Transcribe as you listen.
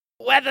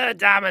Weather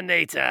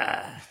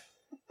Dominator.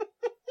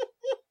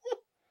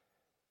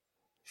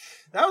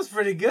 That was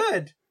pretty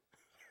good.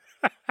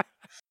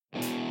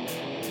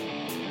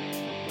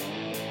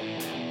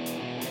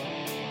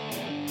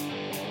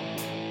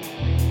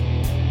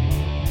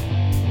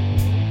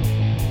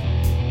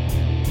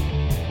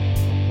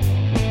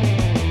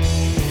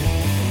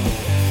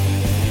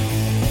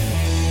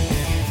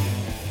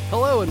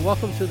 Hello and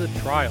welcome to The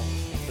Trials,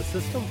 the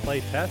System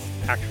Play Test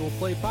Actual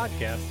Play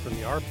podcast from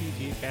the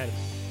RPG Academy.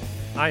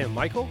 I am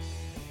Michael,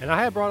 and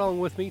I have brought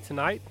along with me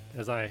tonight,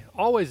 as I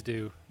always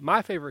do,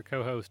 my favorite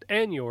co-host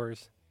and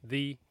yours,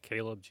 the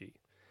Caleb G.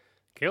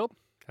 Caleb,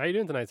 how you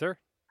doing tonight, sir?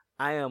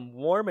 I am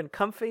warm and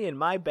comfy in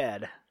my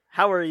bed.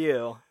 How are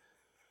you?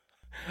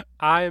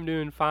 I am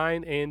doing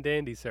fine and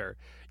dandy, sir.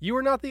 You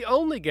are not the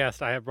only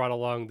guest I have brought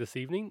along this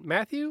evening.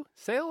 Matthew,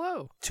 say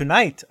hello.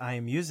 Tonight, I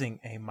am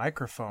using a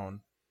microphone.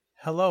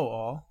 Hello,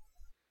 all.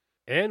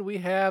 And we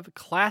have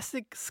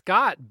classic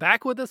Scott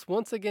back with us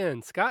once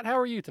again. Scott, how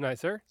are you tonight,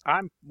 sir?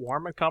 I'm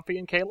warm and comfy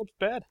in Caleb's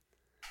bed.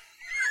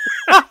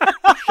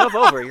 Shove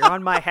over, you're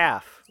on my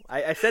half.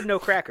 I said no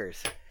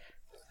crackers.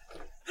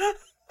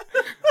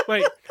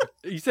 Wait,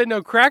 you said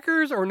no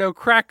crackers or no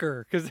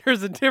cracker? Because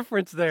there's a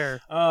difference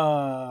there.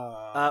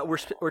 We're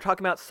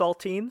talking about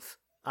saltines.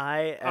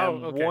 I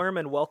am okay. warm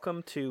and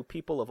welcome to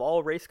people of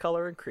all race,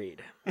 color, and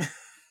creed.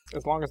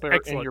 As long as they're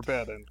Excellent. in your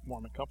bed and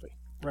warm and comfy.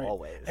 Right.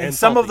 Always. And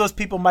some salty. of those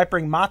people might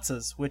bring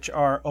matzahs, which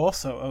are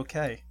also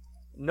okay.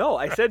 No,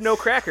 I said no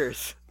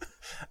crackers.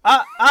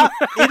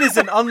 It is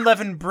an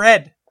unleavened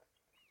bread.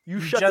 You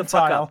shut the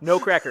fuck Gentile. up. No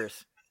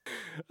crackers.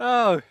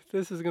 Oh,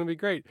 this is going to be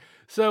great.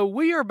 So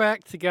we are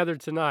back together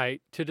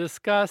tonight to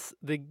discuss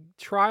the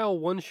trial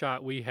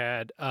one-shot we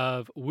had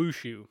of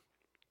Wushu.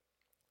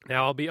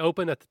 Now, I'll be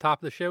open at the top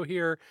of the show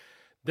here.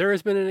 There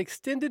has been an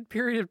extended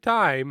period of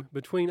time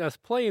between us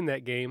playing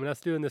that game and us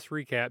doing this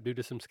recap due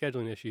to some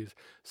scheduling issues.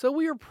 So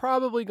we are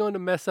probably going to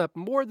mess up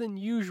more than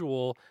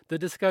usual the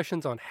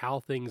discussions on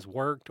how things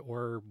worked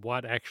or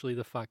what actually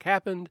the fuck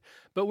happened.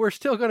 But we're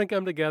still going to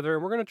come together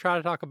and we're going to try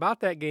to talk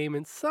about that game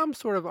in some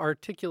sort of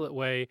articulate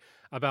way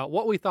about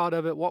what we thought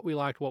of it, what we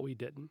liked, what we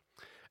didn't.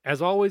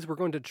 As always, we're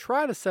going to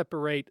try to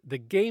separate the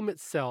game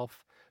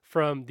itself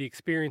from the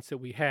experience that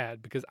we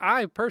had, because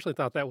I personally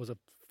thought that was a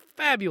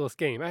fabulous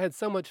game. I had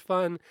so much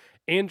fun.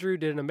 Andrew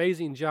did an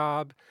amazing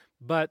job,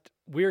 but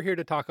we're here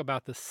to talk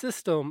about the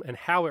system and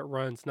how it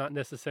runs, not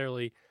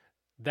necessarily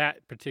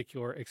that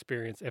particular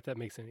experience, if that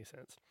makes any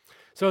sense.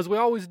 So as we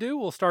always do,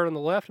 we'll start on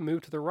the left and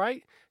move to the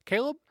right.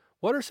 Caleb,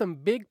 what are some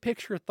big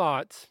picture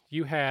thoughts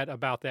you had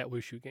about that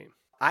Wushu game?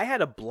 I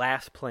had a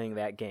blast playing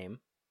that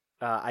game.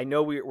 I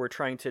know we're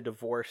trying to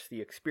divorce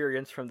the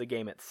experience from the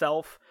game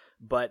itself,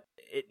 but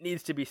it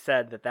needs to be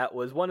said that that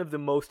was one of the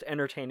most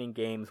entertaining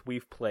games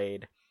we've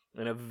played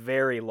in a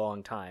very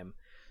long time.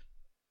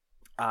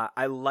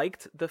 I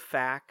liked the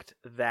fact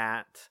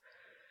that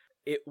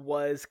it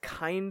was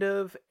kind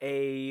of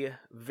a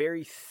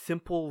very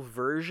simple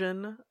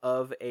version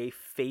of a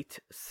Fate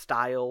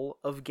style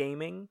of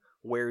gaming,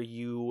 where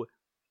you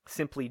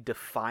simply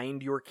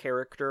defined your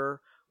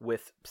character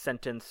with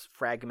sentence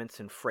fragments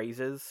and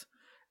phrases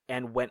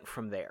and went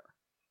from there.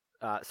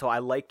 So I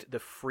liked the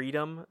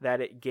freedom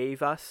that it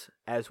gave us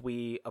as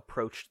we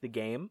approached the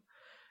game.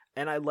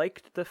 And I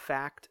liked the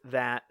fact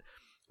that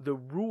the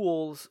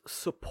rules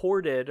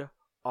supported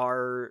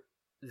our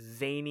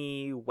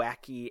zany,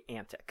 wacky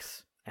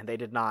antics, and they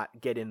did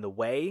not get in the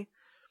way.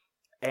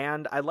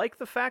 And I like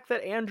the fact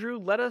that Andrew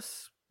let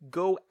us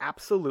go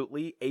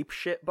absolutely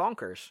apeshit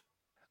bonkers.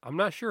 I'm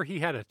not sure he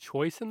had a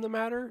choice in the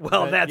matter.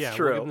 Well, but that's yeah,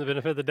 true. We'll give him the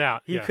benefit of the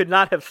doubt. He could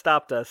not have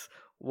stopped us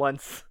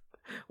once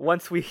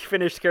we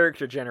finished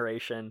character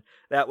generation.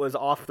 That was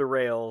off the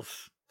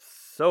rails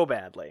so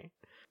badly.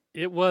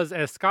 It was,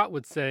 as Scott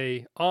would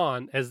say,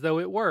 on as though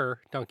it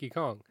were Donkey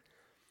Kong.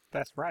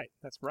 That's right.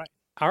 That's right.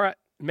 All right,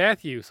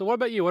 Matthew. So what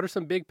about you? What are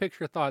some big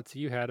picture thoughts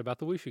you had about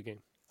the Wushu game?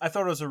 I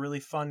thought it was a really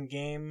fun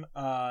game.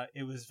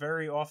 It was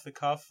very off the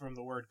cuff from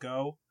the word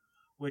go,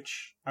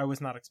 which I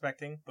was not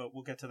expecting, but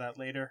we'll get to that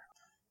later.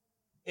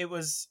 It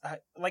was,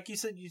 like you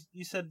said,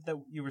 you said that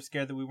you were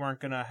scared that we weren't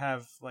going to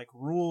have like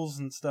rules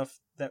and stuff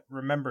that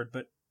remembered,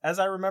 but as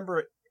I remember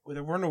it,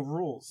 there were no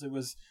rules. It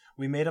was,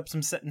 we made up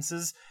some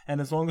sentences,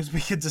 and as long as we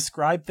could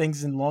describe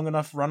things in long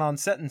enough run-on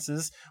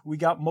sentences, we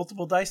got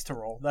multiple dice to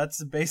roll.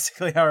 That's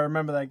basically how I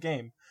remember that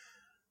game.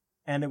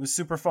 And it was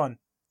super fun.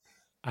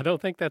 I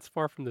don't think that's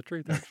far from the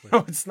truth, actually.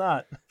 No, it's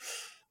not.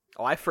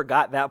 Oh, I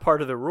forgot that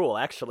part of the rule,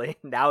 actually.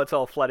 Now it's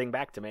all flooding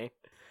back to me.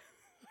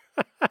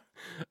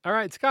 All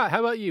right, Scott, how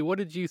about you? What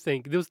did you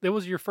think? That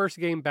was your first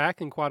game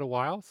back in quite a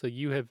while, so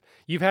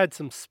you've had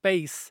some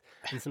space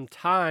and some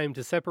time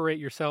to separate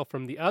yourself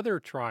from the other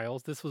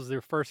trials. This was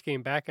their first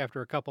game back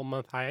after a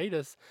couple-month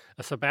hiatus,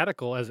 a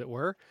sabbatical, as it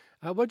were.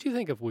 What did you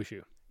think of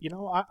Wushu? You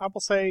know, I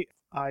will say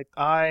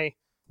I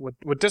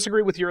would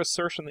disagree with your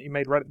assertion that you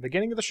made right at the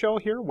beginning of the show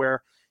here,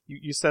 where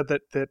you said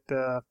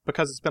that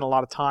because it's been a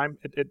lot of time,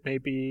 it may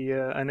be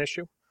an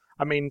issue.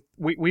 I mean,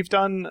 we've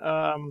done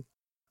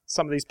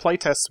some of these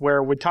playtests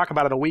where we talk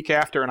about it a week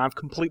after, and I've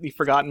completely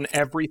forgotten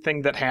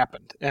everything that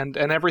happened, and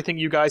everything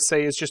you guys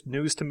say is just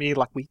news to me.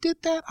 Like, we did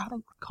that, I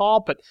don't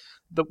recall, but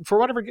for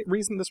whatever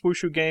reason, this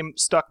Wushu game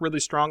stuck really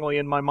strongly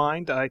in my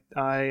mind.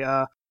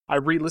 I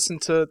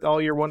re-listened to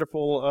all your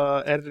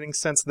wonderful editing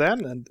since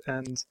then,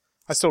 and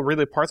I still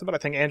really parts of it. I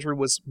think Andrew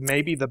was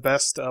maybe the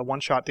best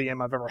one-shot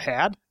DM I've ever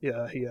had.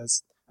 Yeah, he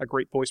has a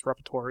great voice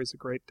repertoire. He's a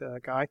great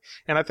guy,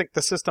 and I think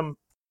the system.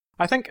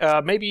 I think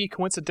maybe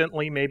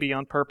coincidentally, maybe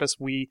on purpose,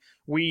 we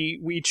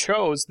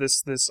chose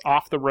this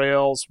off the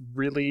rails,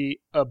 really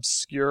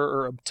obscure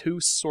or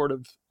obtuse sort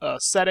of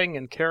setting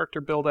and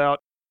character build out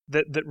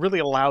that really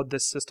allowed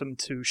this system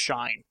to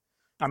shine.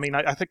 I mean,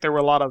 I think there were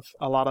a lot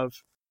of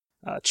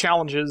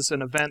challenges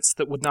and events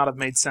that would not have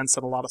made sense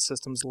in a lot of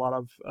systems, a lot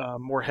of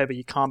more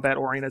heavy combat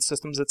oriented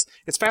systems.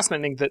 It's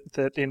fascinating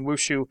that in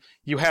Wushu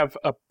you have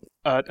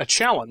a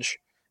challenge,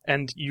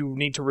 and you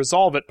need to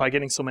resolve it by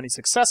getting so many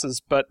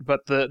successes, but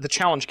the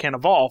challenge can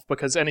evolve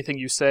because anything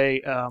you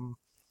say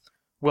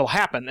will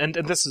happen. And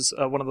this is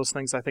one of those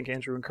things I think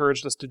Andrew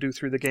encouraged us to do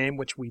through the game,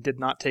 which we did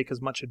not take as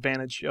much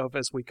advantage of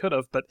as we could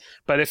have. But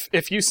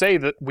if you say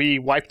that we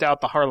wiped out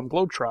the Harlem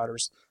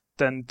Globetrotters,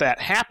 then that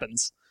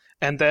happens.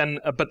 And then,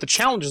 but the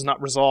challenge is not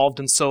resolved,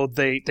 and so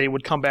they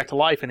would come back to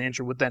life, and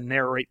Andrew would then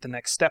narrate the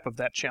next step of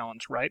that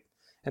challenge, right?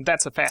 And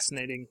that's a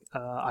fascinating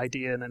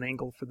idea and an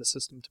angle for the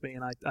system to me,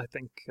 and I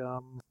think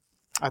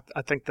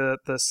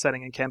the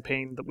setting and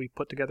campaign that we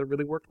put together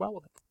really worked well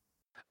with it.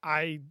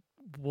 I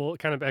will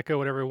kind of echo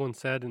what everyone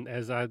said, and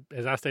as I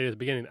stated at the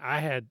beginning, I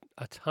had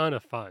a ton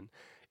of fun.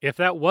 If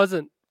that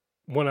wasn't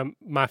one of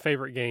my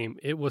favorite game,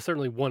 it was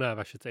certainly one of,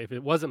 I should say. If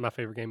it wasn't my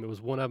favorite game, it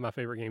was one of my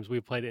favorite games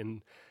we've played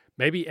in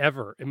maybe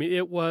ever. I mean,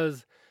 it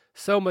was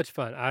so much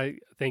fun. I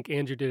think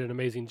Andrew did an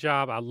amazing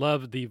job. I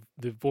love the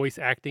voice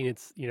acting.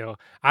 It's,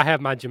 I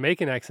have my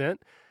Jamaican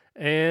accent,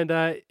 and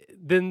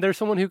then there's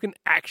someone who can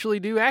actually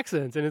do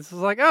accents, and it's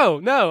just like,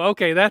 oh no,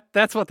 okay,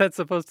 that's what that's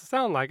supposed to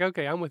sound like.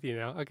 Okay, I'm with you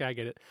now. Okay, I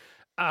get it.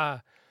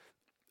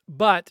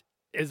 But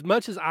as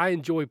much as I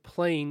enjoy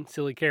playing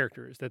silly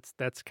characters,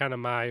 that's kind of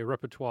my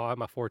repertoire,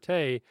 my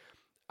forte.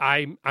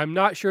 I'm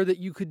not sure that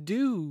you could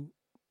do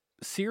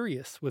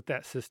serious with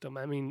that system.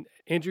 I mean,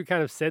 Andrew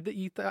kind of said that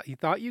you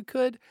thought you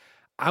could.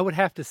 I would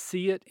have to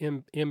see it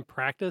in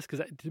practice,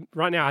 because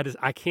right now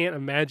I can't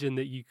imagine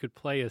that you could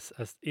play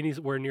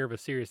anywhere near of a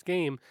serious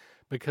game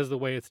because of the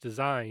way it's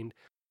designed.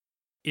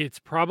 It's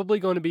probably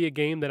going to be a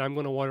game that I'm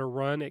going to want to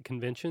run at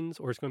conventions,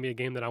 or it's going to be a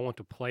game that I want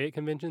to play at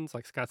conventions.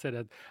 Like Scott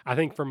said, I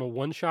think from a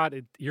one shot,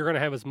 you're going to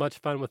have as much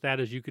fun with that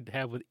as you could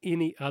have with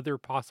any other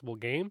possible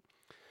game.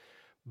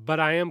 But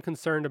I am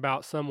concerned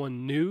about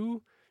someone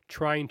new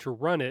trying to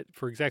run it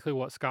for exactly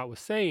what Scott was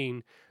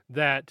saying,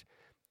 that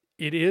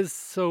it is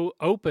so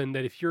open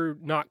that if you're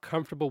not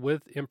comfortable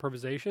with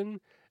improvisation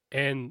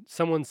and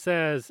someone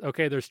says,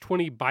 okay, there's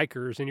 20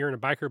 bikers and you're in a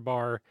biker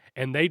bar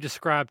and they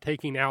describe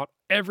taking out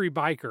every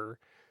biker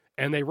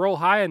and they roll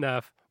high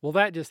enough, well,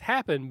 that just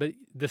happened, but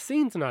the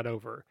scene's not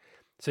over.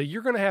 So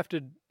you're going to have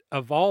to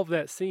evolve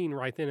that scene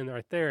right then and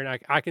right there. And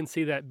I can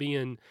see that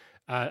being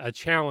a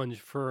challenge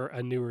for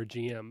a newer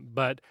GM,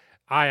 but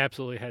I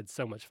absolutely had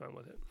so much fun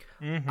with it.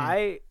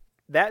 Mm-hmm.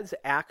 That's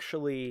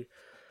actually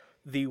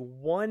the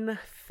one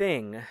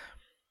thing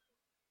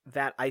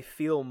that I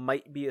feel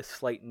might be a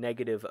slight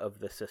negative of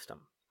the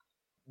system.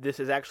 This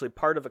is actually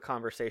part of a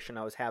conversation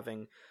I was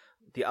having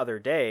the other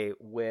day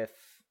with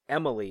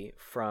Emily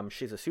from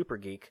She's a Super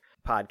Geek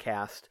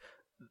podcast.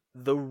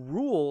 The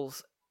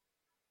rules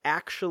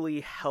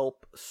actually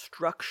help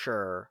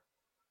structure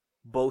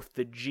both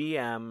the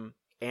GM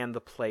and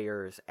the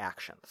player's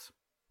actions.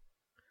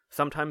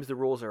 Sometimes the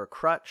rules are a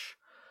crutch,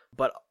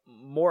 but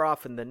more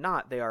often than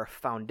not, they are a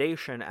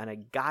foundation and a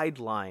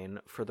guideline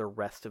for the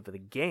rest of the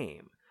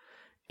game.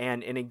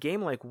 And in a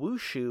game like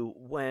Wushu,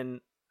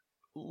 when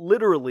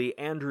literally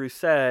Andrew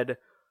said,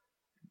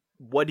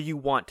 what do you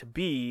want to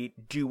be?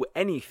 Do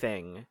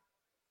anything.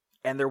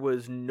 And there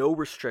was no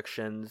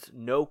restrictions,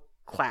 no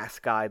class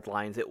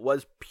guidelines. It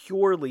was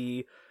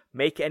purely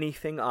make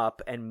anything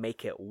up and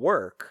make it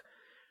work.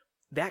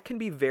 That can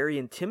be very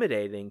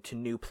intimidating to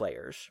new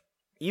players.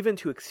 Even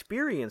to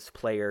experienced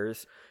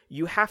players,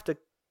 you have to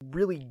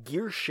really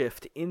gear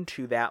shift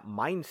into that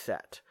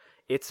mindset.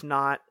 It's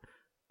not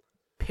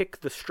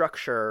pick the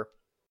structure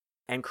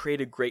and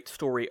create a great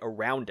story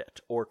around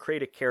it, or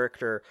create a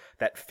character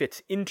that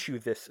fits into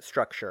this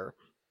structure.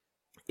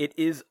 It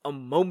is a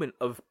moment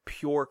of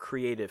pure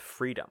creative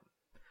freedom.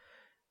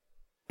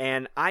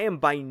 And I am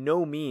by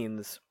no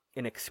means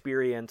an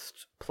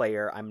experienced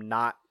player. I'm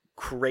not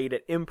great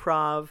at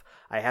improv.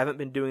 I haven't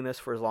been doing this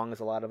for as long as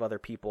a lot of other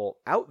people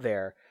out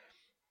there.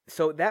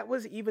 So that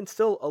was even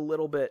still a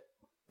little bit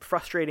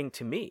frustrating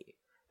to me.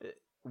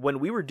 When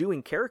we were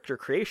doing character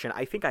creation,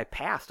 I think I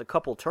passed a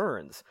couple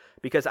turns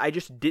because I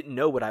just didn't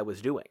know what I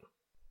was doing.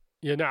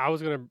 Yeah, no,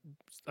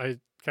 I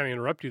kind of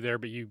interrupt you there,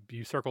 but you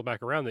circle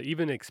back around that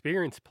even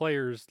experienced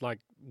players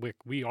like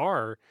we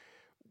are,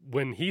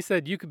 when he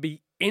said you could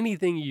be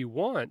anything you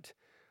want,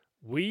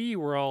 we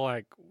were all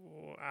like,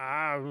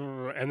 ah,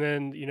 and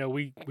then,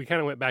 we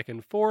kind of went back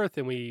and forth,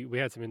 and we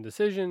had some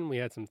indecision, we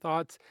had some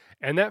thoughts.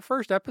 And that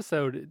first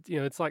episode,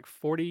 it's like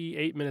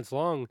 48 minutes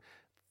long.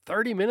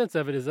 30 minutes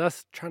of it is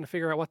us trying to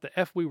figure out what the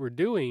F we were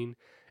doing.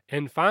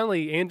 And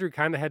finally, Andrew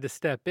kind of had to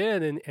step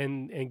in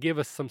and give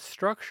us some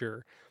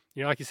structure.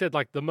 Like you said,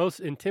 like the most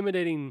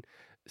intimidating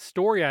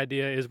story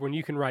idea is when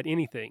you can write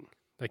anything.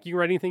 Like you can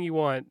write anything you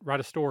want, write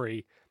a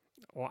story.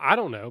 Well, I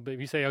don't know, but if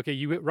you say, okay,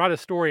 you write a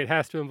story, it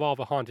has to involve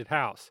a haunted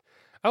house.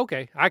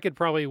 Okay, I could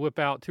probably whip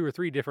out 2 or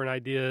 3 different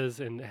ideas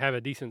and have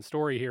a decent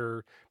story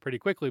here pretty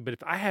quickly. But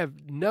if I have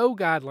no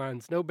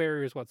guidelines, no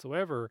barriers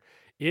whatsoever,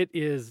 it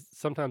is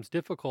sometimes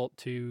difficult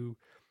to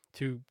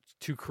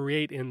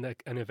create in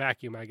a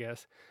vacuum, I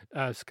guess.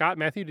 Scott,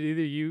 Matthew, did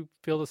either of you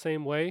feel the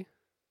same way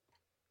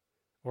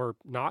or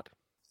not?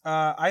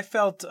 I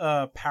felt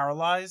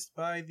paralyzed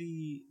by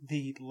the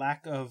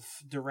lack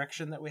of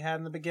direction that we had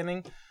in the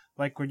beginning.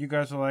 Like when you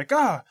guys were like,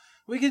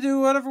 we could do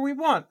whatever we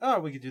want.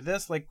 We could do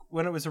this. Like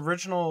when it was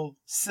original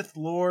Sith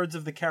Lords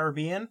of the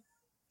Caribbean,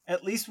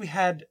 at least we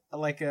had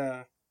like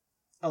a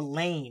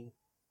lane,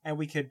 and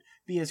we could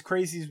be as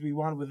crazy as we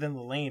wanted within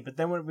the lane. But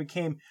then when it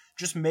became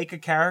just make a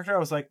character, I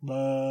was like, and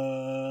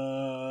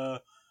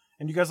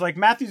you guys were like,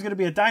 Matthew's gonna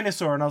be a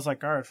dinosaur, and I was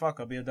like, all right, fuck,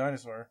 I'll be a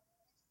dinosaur.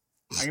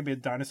 I can be a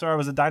dinosaur. I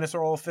was a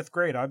dinosaur all of 5th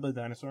grade. I'd be a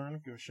dinosaur. I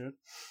don't give a shit.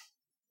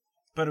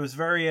 But it was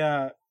very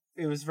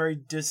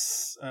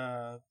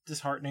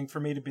disheartening for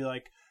me to be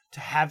like, to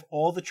have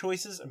all the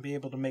choices and be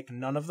able to make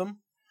none of them.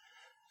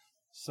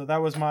 So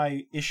that was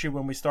my issue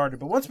when we started.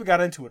 But once we got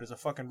into it, it's a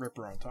fucking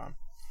ripper on time.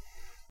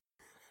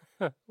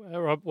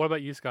 What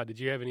about you, Scott? Did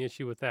you have any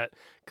issue with that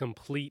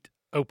complete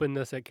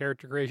openness at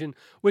character creation?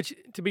 Which,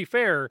 to be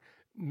fair,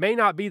 may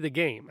not be the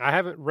game. I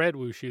haven't read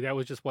Wushu. That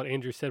was just what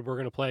Andrew said. We're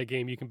going to play a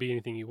game. You can be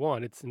anything you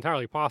want. It's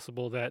entirely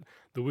possible that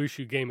the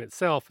Wushu game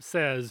itself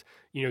says,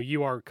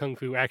 you are Kung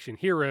Fu action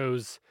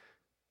heroes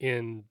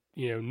in,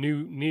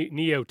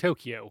 Neo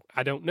Tokyo.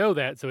 I don't know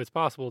that, so it's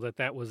possible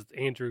that was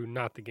Andrew,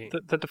 not the game.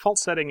 The default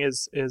setting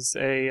is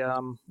a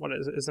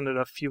isn't it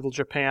a feudal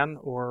Japan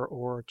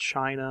or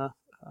China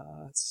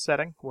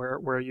setting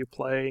where you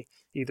play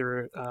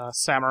either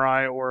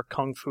samurai or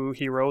kung fu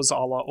heroes a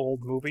la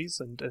old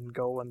movies and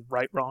go and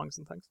right wrongs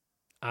and things?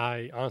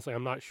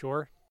 I'm not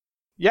sure.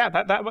 Yeah,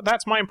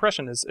 that's my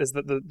impression is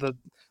that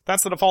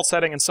that's the default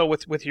setting. And so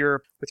with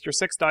your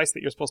 6 dice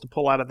that you're supposed to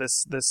pull out of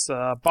this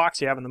box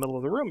you have in the middle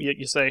of the room,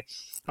 you say,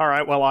 all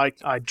right, well,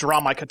 I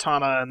draw my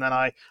katana, and then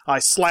I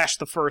slash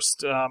the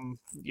first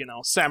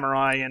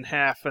samurai in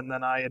half, and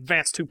then I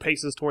advance 2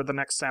 paces toward the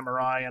next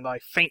samurai, and I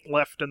feint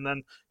left and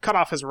then cut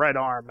off his right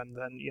arm, and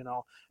then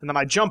and then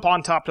I jump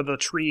on top of the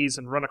trees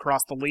and run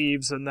across the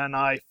leaves, and then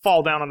I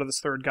fall down onto this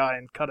 3rd guy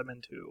and cut him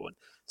in 2. And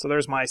so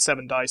there's my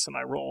 7 dice, and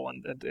I roll,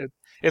 and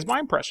it's my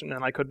impression,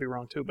 and I could be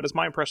wrong too, but it's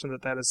my impression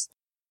that is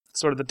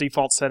sort of the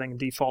default setting and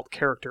default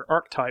character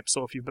archetype.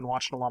 So if you've been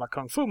watching a lot of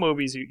kung fu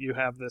movies, you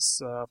have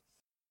this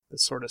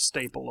sort of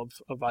staple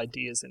of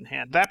ideas in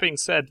hand. That being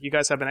said, you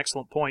guys have an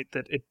excellent point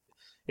that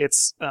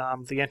it's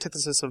the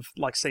antithesis of,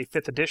 like, say,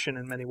 5th edition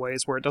in many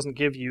ways, where it doesn't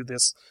give you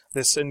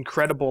this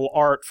incredible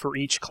art for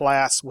each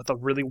class with a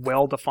really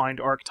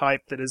well-defined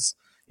archetype that is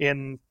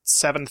in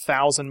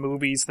 7,000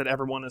 movies that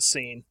everyone has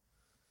seen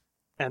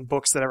and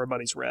books that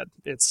everybody's read.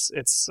 It's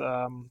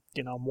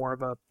more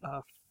of a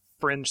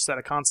fringe set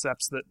of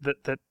concepts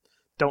that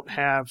don't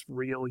have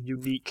real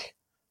unique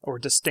or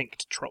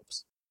distinct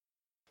tropes.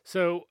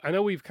 So I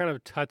know we've kind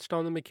of touched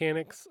on the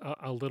mechanics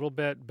a little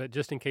bit, but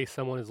just in case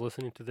someone is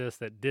listening to this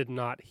that did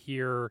not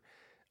hear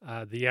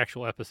the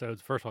actual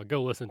episodes, first of all,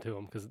 go listen to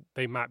them, because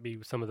they might be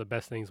some of the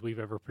best things we've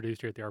ever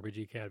produced here at the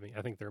RPG Academy.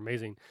 I think they're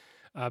amazing.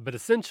 But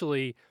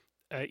essentially,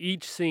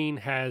 each scene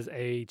has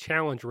a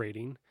challenge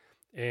rating,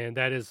 and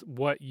that is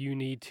what you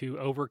need to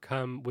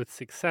overcome with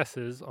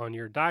successes on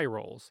your die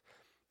rolls.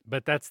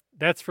 But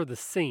that's for the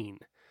scene.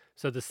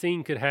 So the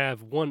scene could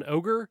have 1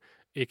 ogre,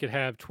 it could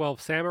have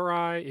 12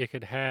 samurai, it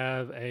could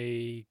have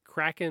a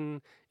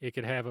kraken, it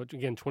could have,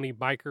 again, 20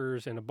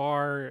 bikers in a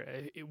bar,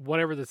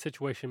 whatever the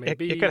situation may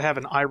be. It could have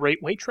an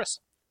irate waitress.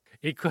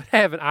 It could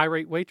have an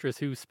irate waitress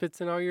who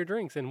spits in all your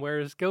drinks and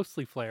wears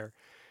ghostly flare,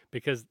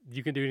 because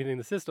you can do anything in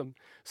the system.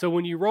 So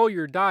when you roll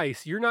your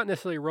dice, you're not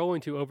necessarily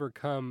rolling to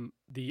overcome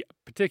the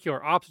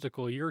particular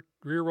obstacle. You're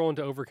rolling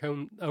to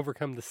overcome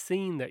the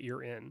scene that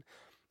you're in.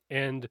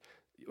 And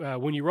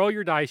when you roll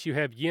your dice, you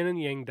have yin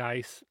and yang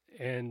dice,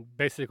 and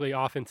basically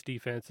offense,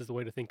 defense is the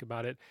way to think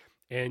about it.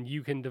 And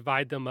you can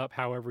divide them up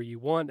however you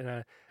want.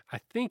 And I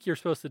think you're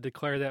supposed to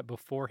declare that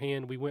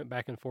beforehand. We went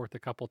back and forth a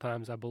couple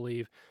times, I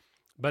believe.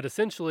 But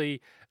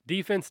essentially,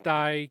 defense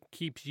die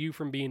keeps you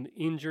from being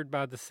injured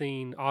by the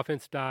scene.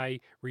 Offense die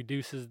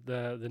reduces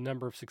the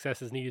number of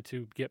successes needed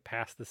to get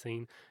past the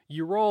scene.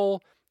 You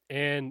roll,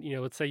 and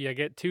let's say I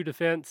get 2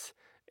 defense,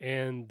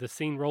 and the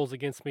scene rolls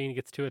against me and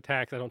gets 2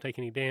 attacks. I don't take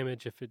any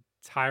damage. If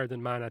it's higher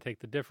than mine, I take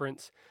the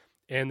difference.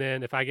 And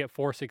then if I get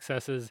 4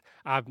 successes,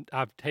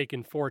 I've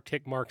taken 4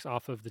 tick marks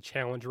off of the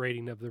challenge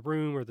rating of the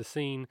room or the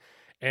scene,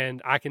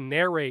 and I can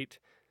narrate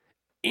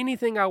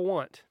anything I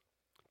want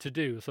to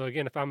do. So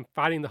again, if I'm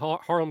fighting the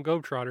Harlem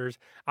Globetrotters,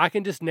 I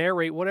can just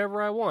narrate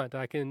whatever I want.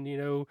 I can,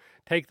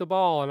 take the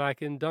ball and I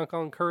can dunk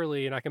on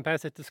Curly and I can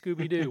pass it to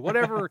Scooby-Doo.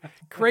 Whatever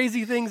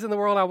crazy things in the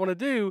world I want to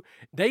do,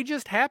 they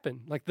just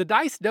happen. Like the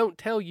dice don't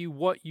tell you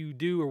what you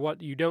do or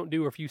what you don't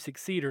do or if you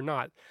succeed or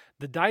not.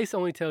 The dice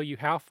only tell you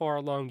how far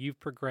along you've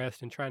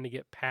progressed in trying to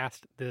get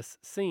past this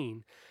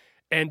scene.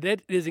 And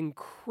that is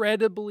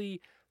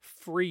incredibly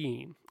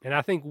freeing. And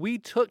I think we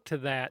took to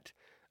that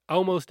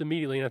almost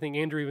immediately. And I think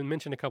Andrew even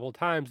mentioned a couple of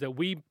times that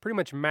we pretty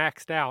much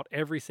maxed out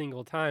every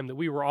single time, that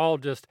we were all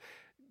just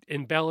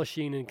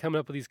embellishing and coming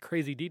up with these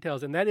crazy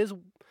details. And that is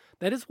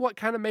what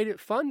kind of made it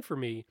fun for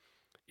me.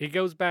 It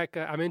goes back,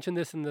 I mentioned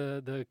this in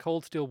the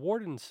Cold Steel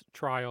Wardens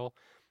trial,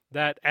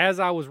 that as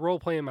I was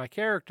role-playing my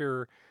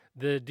character,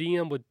 the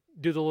DM would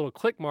do the little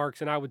click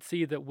marks and I would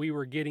see that we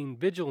were getting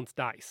vigilance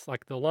dice.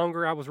 Like the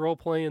longer I was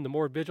role-playing, the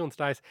more vigilance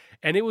dice.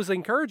 And it was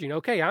encouraging.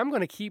 Okay, I'm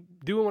going to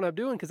keep doing what I'm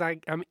doing because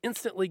I'm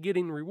instantly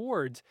getting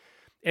rewards.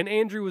 And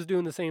Andrew was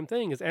doing the same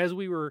thing. As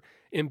we were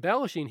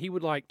embellishing, he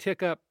would like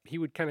tick up, he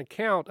would kind of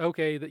count,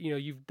 okay, that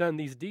you've done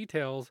these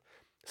details.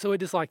 So it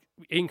just like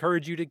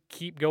encouraged you to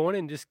keep going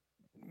and just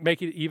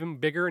make it even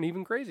bigger and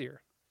even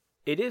crazier.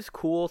 It is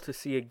cool to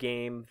see a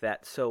game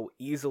that so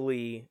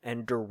easily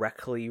and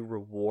directly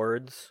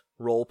rewards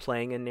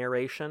role-playing and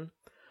narration.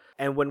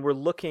 And when we're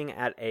looking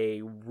at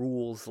a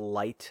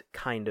rules-light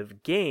kind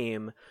of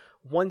game,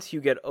 once you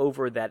get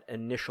over that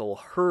initial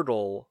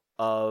hurdle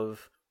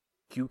of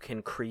you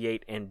can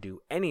create and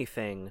do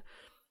anything,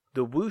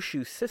 the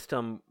Wushu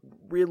system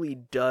really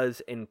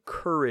does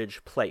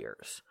encourage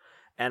players.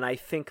 And I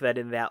think that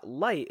in that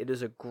light, it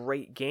is a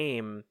great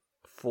game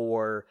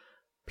for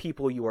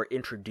people you are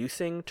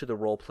introducing to the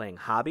role-playing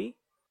hobby.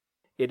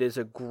 It is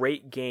a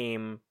great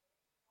game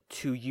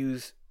to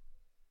use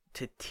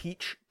to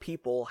teach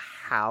people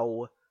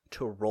how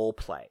to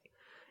role-play.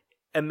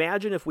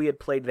 Imagine if we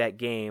had played that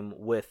game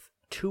with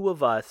two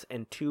of us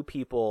and two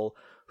people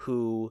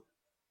who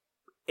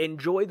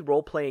enjoyed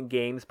role-playing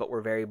games but were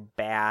very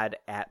bad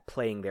at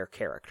playing their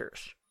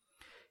characters.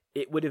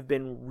 It would have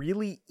been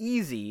really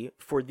easy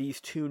for these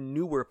two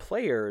newer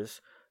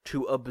players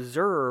to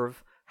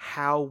observe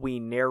how we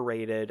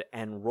narrated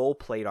and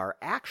role-played our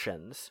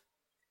actions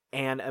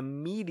and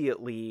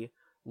immediately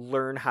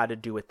learn how to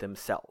do it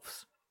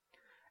themselves.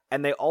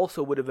 And they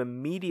also would have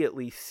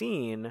immediately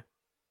seen,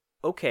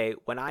 okay,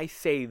 when I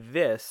say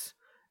this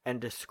and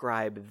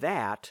describe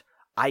that,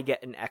 I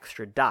get an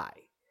extra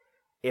die.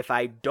 If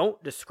I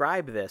don't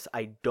describe this,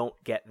 I don't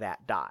get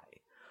that die.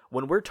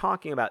 When we're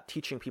talking about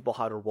teaching people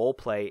how to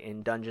roleplay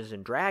in Dungeons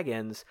 &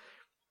 Dragons,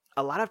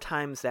 a lot of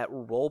times that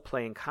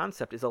role-playing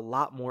concept is a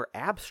lot more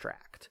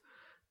abstract.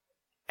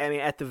 I mean,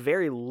 at the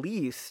very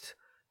least,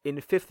 in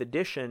 5th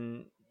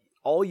edition,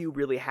 all you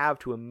really have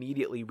to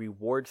immediately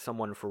reward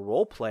someone for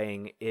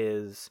role-playing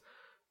is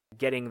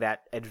getting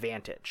that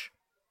advantage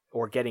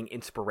or getting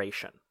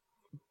inspiration.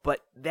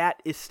 But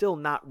that is still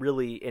not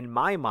really, in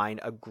my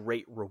mind, a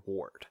great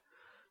reward.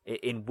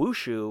 In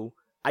Wushu,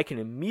 I can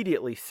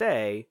immediately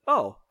say,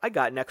 oh, I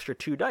got an extra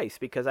 2 dice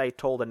because I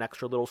told an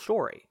extra little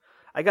story.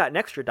 I got an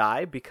extra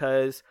die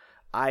because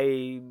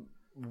I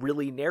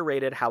really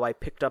narrated how I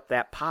picked up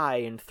that pie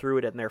and threw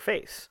it in their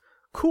face.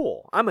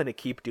 Cool, I'm going to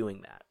keep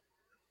doing that.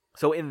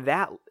 So in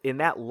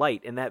that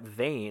light, in that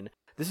vein,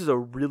 this is a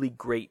really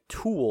great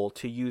tool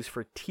to use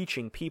for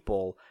teaching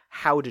people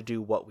how to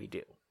do what we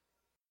do.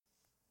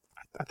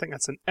 I think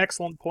that's an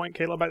excellent point,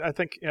 Caleb. I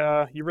think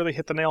you really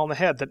hit the nail on the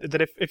head.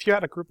 That if you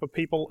had a group of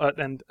people,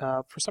 and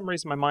for some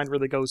reason my mind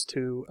really goes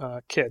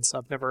to kids.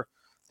 I've never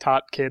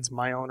taught kids,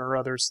 my own or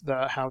others,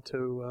 how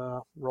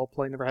to role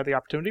play. Never had the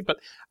opportunity, but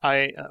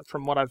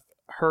from what I've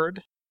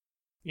heard,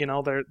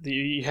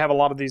 you have a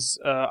lot of these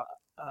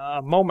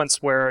moments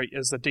where,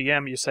 as the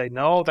DM, you say,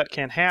 no, that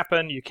can't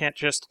happen. You can't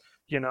just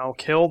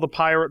kill the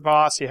pirate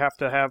boss. You have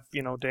to have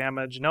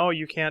damage. No,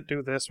 you can't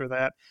do this or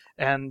that.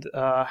 And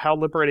how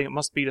liberating it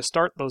must be to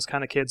start those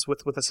kind of kids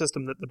with a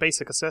system that the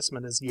basic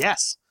assessment is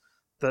yes.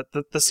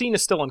 The scene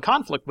is still in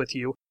conflict with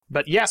you,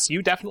 but yes,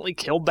 you definitely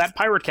killed that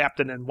pirate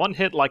captain in one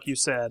hit, like you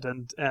said,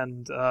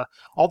 and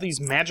all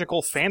these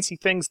magical fancy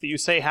things that you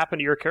say happen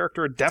to your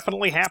character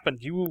definitely happened.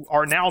 You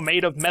are now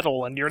made of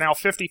metal, and you're now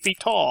 50 feet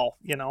tall,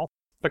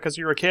 because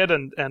you're a kid,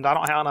 and I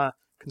don't want to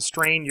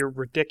constrain your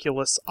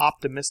ridiculous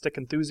optimistic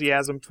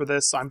enthusiasm for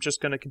this. I'm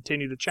just going to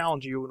continue to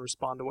challenge you and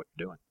respond to what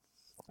you're doing.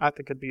 I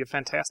think it'd be a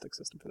fantastic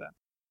system for that.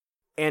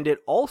 And it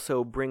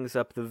also brings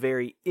up the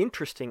very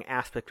interesting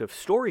aspect of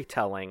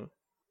storytelling.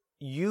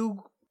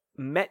 You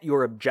met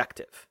your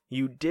objective.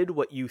 You did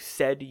what you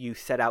said you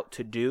set out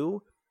to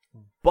do,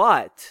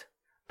 but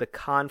the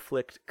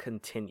conflict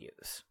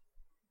continues.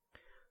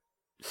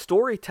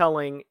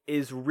 Storytelling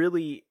is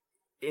really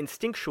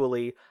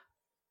instinctually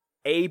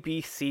A,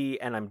 B, C,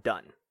 and I'm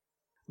done.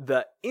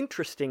 The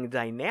interesting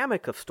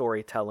dynamic of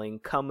storytelling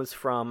comes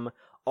from,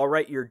 all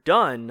right, you're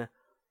done,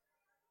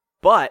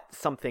 but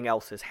something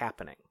else is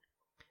happening.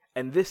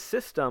 And this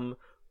system,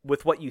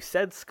 with what you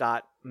said,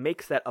 Scott,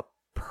 makes that a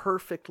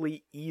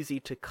perfectly easy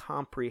to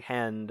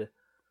comprehend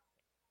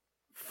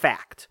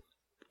fact.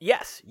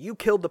 Yes, you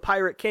killed the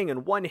Pirate King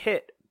in one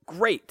hit.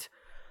 Great.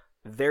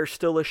 There's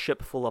still a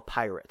ship full of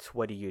pirates.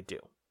 What do you do?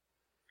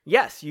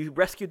 Yes, you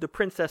rescued the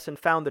princess and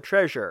found the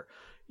treasure.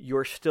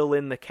 You're still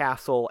in the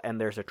castle and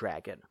there's a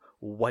dragon.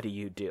 What do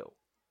you do?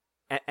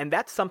 And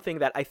that's something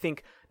that I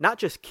think not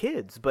just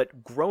kids,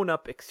 but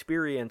grown-up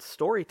experienced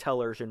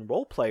storytellers and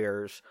role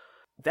players,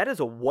 that is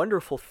a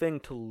wonderful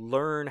thing to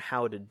learn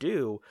how to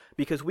do,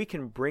 because we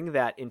can bring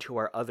that into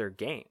our other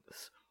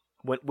games.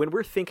 When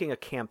we're thinking a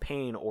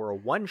campaign or a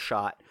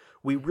one-shot,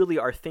 we really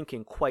are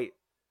thinking quite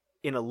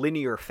in a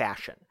linear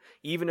fashion.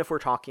 Even if we're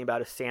talking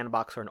about a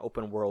sandbox or an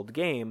open-world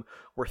game,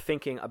 we're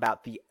thinking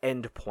about the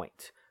end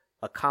point,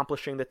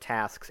 accomplishing the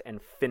tasks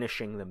and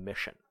finishing the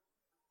mission.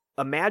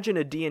 Imagine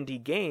a D&D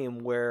game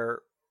where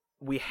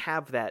we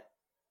have that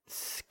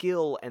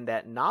skill and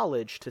that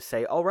knowledge to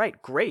say, all right,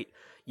 great,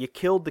 you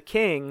killed the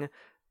king,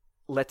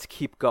 let's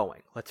keep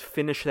going. Let's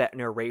finish that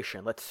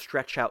narration. Let's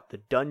stretch out the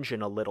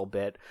dungeon a little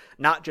bit,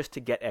 not just to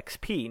get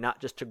XP,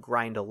 not just to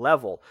grind a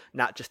level,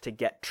 not just to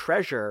get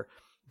treasure,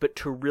 but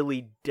to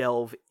really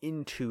delve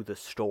into the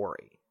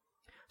story.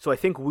 So I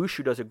think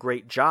Wushu does a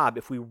great job,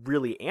 if we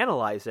really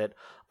analyze it,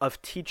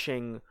 of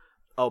teaching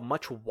a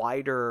much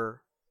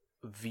wider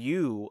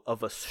view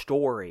of a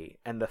story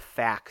and the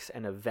facts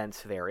and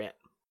events therein.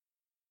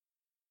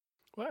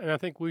 Well, and I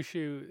think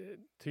Wushu,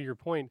 to your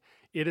point,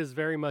 it is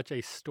very much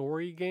a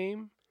story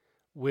game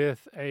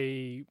with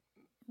a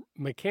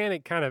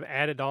mechanic kind of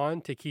added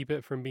on to keep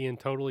it from being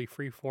totally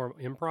freeform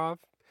improv,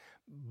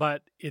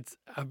 but it's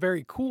a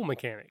very cool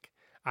mechanic.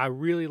 I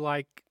really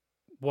like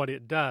what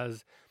it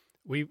does.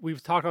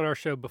 We've talked on our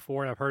show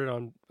before, and I've heard it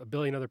on a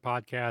billion other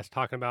podcasts,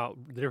 talking about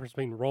the difference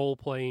between role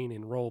playing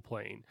and role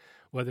playing.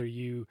 Whether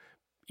you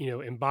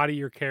embody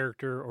your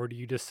character, or do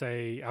you just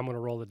say, I'm going to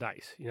roll the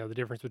dice? The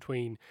difference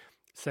between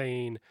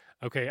saying,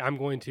 okay, I'm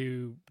going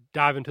to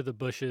dive into the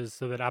bushes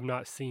so that I'm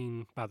not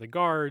seen by the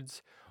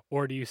guards,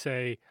 or do you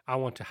say, I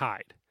want to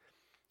hide?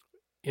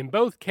 In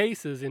both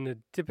cases, in the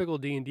typical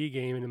D&D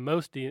game and in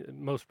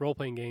most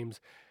role-playing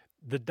games,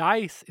 the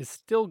dice is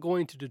still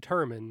going to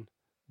determine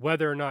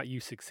whether or not you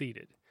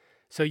succeeded.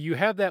 So you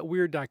have that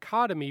weird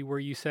dichotomy where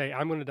you say,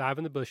 I'm going to dive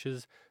in the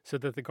bushes so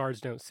that the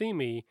guards don't see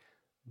me,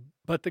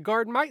 but the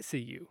guard might see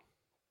you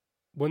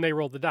when they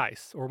roll the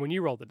dice or when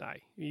you roll the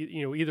die.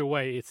 Either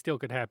way, it still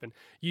could happen.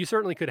 You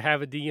certainly could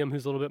have a DM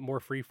who's a little bit more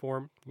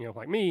freeform,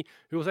 like me,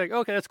 who will say,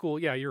 okay, that's cool.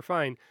 Yeah, you're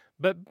fine.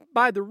 But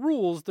by the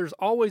rules, there's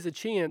always a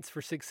chance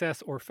for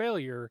success or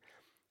failure.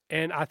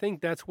 And I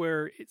think that's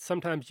where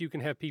sometimes you can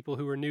have people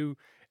who are new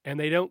and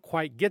they don't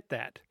quite get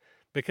that,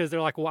 because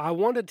they're like, well, I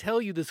want to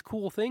tell you this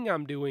cool thing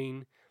I'm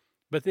doing.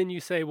 But then you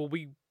say, well,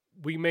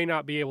 we may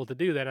not be able to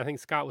do that. I think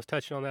Scott was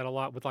touching on that a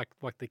lot with like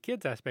the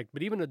kids aspect,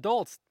 but even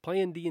adults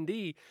playing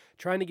D&D,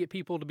 trying to get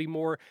people to be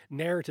more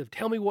narrative.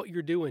 Tell me what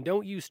you're doing.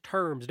 Don't use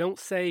terms. Don't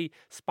say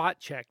spot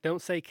check.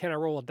 Don't say, can I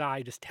roll a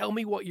die? Just tell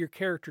me what your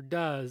character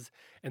does,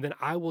 and then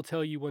I will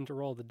tell you when to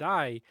roll the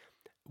die.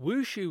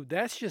 Wushu,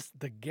 that's just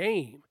the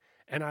game.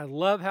 And I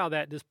love how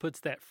that just puts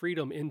that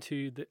freedom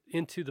into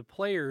the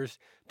players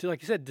to,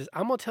 like you said,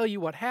 I'm going to tell you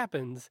what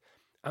happens.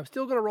 I'm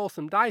still going to roll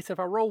some dice. If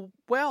I roll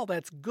well,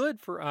 that's good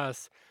for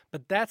us,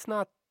 but that's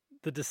not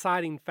the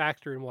deciding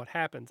factor in what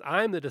happens.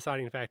 I'm the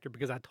deciding factor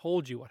because I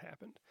told you what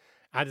happened.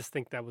 I just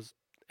think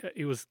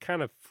it was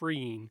kind of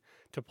freeing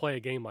to play a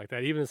game like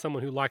that. Even as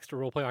someone who likes to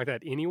role play like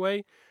that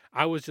anyway,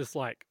 I was just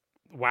like,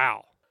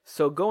 wow.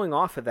 So going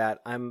off of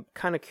that, I'm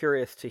kind of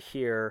curious to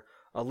hear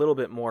a little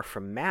bit more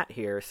from Matt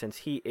here, since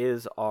he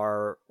is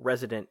our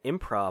resident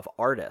improv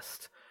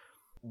artist.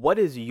 What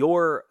is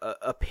your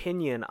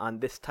opinion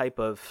on this type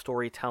of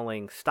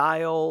storytelling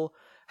style?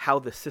 How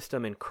the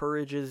system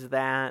encourages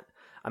that?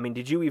 I mean,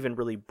 did you even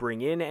really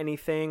bring in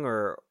anything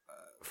or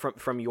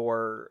from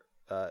your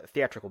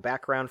theatrical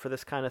background for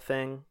this kind of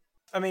thing?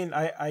 I mean,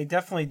 I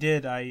definitely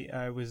did.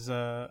 I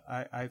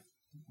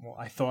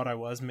thought I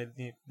was.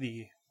 Maybe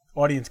the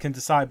audience can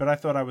decide, but I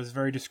thought I was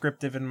very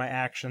descriptive in my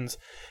actions,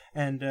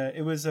 and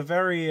it was a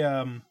very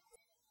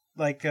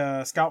like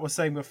Scott was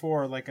saying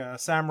before, like a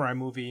samurai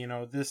movie,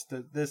 this,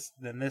 then this,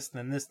 then this,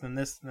 then this,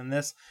 then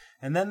this,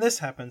 and then this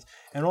happens.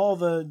 And all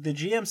the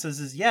GM says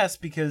is yes,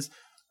 because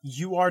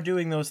you are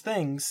doing those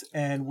things,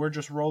 and we're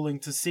just rolling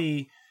to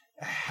see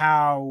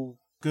how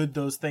good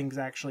those things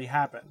actually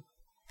happen.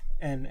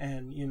 And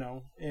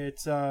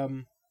it's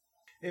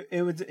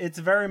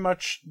very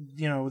much,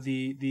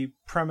 the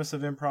premise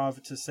of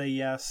improv to say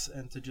yes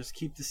and to just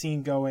keep the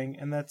scene going.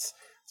 And it's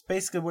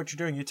basically what you're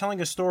doing. You're telling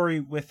a story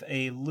with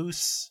a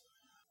loose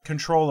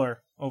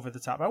controller over the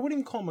top. I wouldn't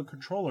even call him a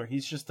controller.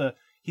 He's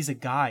a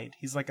guide.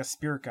 He's like a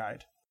spirit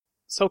guide.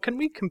 So can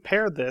we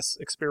compare this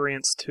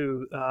experience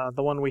to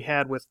the one we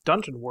had with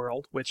Dungeon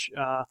World, which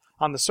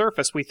on the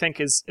surface we think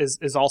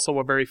is also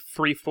a very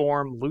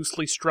free-form,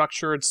 loosely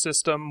structured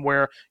system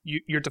where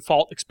your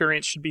default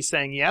experience should be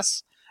saying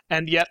yes,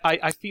 and yet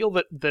I feel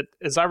that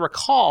as I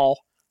recall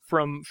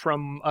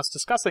from us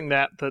discussing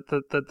that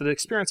the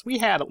experience we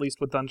had, at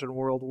least with Dungeon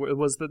World,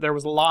 was that there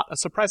was a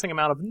surprising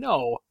amount of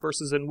no,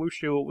 versus in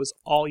Wushu it was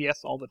all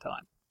yes all the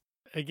time.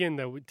 Again,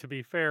 though, to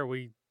be fair,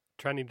 we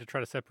need to try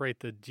to separate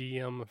the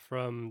GM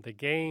from the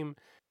game.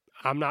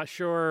 I'm not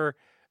sure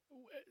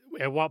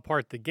at what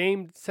part the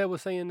game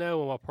was saying no,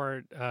 and what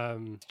part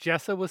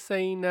Jessa was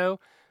saying no.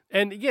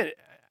 And again,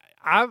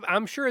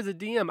 I'm sure as a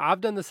DM,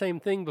 I've done the same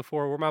thing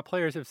before where my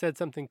players have said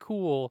something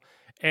cool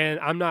and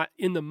I'm not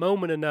in the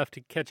moment enough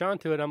to catch on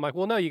to it. I'm like,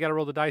 well, no, you got to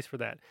roll the dice for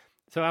that.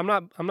 So I'm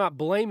not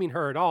blaming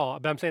her at all,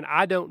 but I'm saying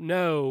I don't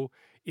know,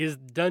 is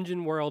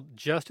Dungeon World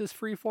just as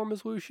freeform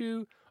as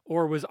Wushu,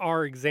 or was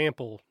our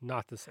example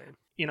not the same?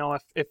 You know,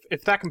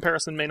 if that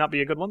comparison may not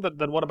be a good one,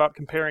 then what about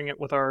comparing it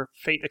with our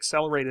Fate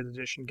Accelerated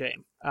Edition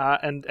game?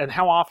 And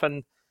how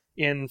often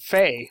in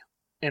Fae,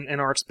 in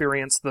our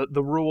experience,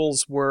 the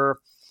rules were,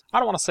 I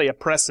don't want to say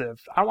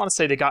oppressive, I don't want to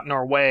say they got in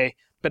our way,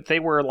 but they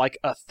were like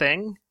a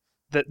thing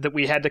that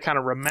we had to kind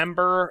of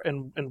remember,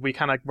 and we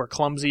kind of were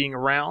clumsying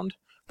around,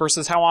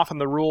 versus how often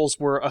the rules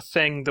were a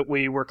thing that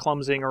we were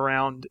clumsying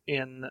around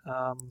in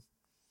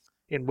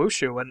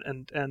Wushu.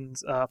 And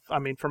I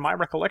mean, from my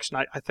recollection,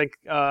 I think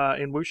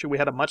in Wushu we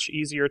had a much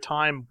easier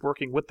time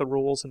working with the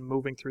rules and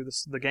moving through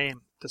the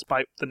game,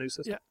 despite the new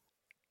system.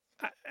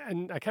 Yeah.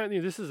 I kind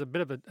of, this is a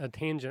bit of a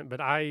tangent, but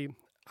I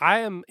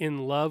am in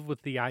love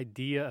with the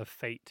idea of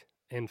fate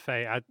and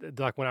Fae.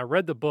 Like when I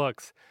read the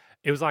books,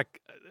 it was like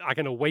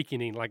an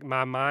awakening. Like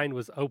my mind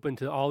was open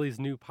to all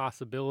these new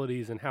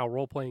possibilities and how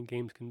role-playing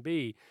games can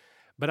be.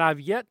 But I've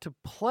yet to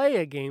play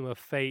a game of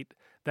Fate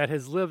that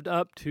has lived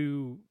up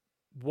to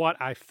what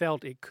I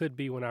felt it could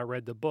be when I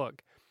read the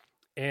book.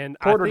 And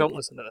Porter, don't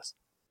listen to this.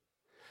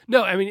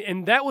 No, I mean,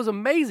 and that was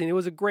amazing. It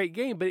was a great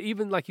game. But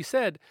even like you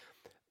said,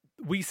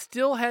 we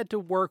still had to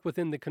work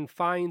within the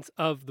confines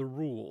of the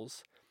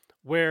rules.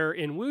 Where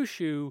in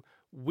Wushu,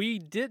 we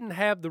didn't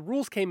have, the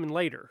rules came in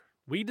later.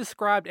 We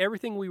described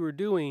everything we were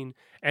doing,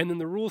 and then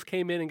the rules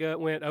came in and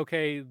went,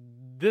 okay,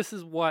 this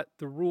is what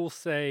the rules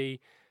say,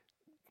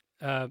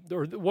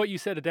 or what you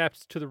said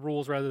adapts to the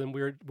rules rather than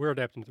we're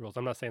adapting to the rules.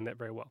 I'm not saying that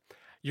very well.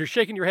 You're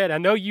shaking your head. I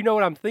know you know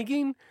what I'm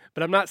thinking,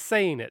 but I'm not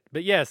saying it.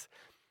 But yes,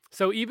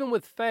 so even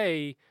with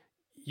Fae,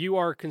 you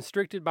are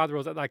constricted by the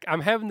rules. Like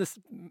I'm having this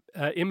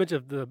image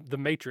of the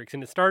Matrix,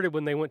 and it started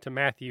when they went to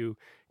Matthew,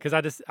 because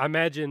I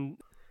imagine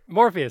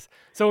Morpheus.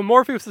 So when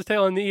Morpheus is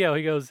telling Neo,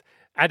 he goes,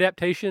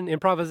 adaptation,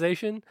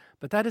 improvisation,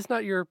 but that is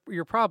not your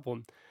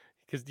problem,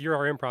 because you're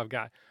our improv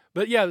guy.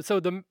 But yeah,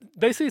 so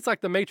basically it's like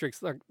the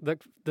Matrix. Like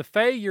the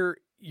Fae, you're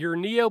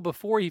Neo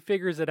before he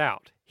figures it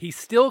out. He's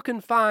still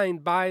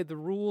confined by the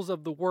rules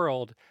of the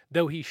world,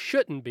 though he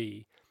shouldn't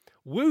be.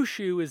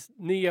 Wushu is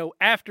Neo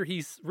after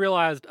he's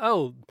realized,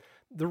 oh,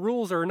 the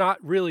rules are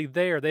not really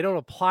there. They don't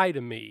apply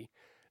to me.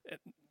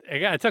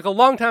 It took a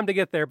long time to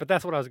get there, but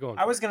that's what I was going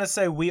for. I was going to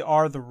say we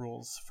are the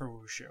rules for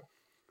Wushu.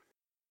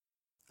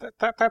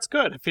 That's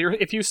good.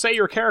 If you say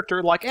your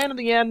character, like, and at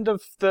the end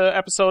of the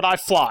episode, I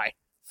fly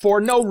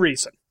for no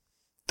reason,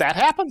 that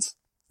happens.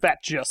 That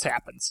just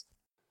happens.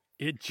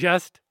 It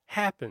just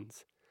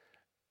happens.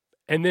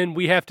 And then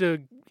we have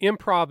to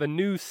improv a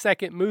new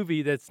second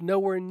movie that's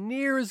nowhere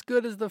near as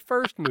good as the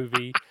first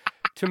movie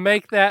to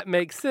make that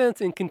make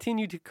sense and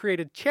continue to create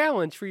a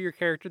challenge for your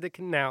character that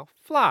can now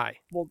fly.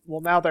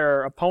 Well, now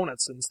their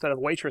opponents, instead of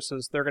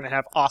waitresses, they're going to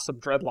have awesome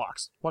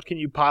dreadlocks. What can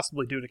you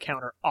possibly do to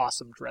counter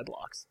awesome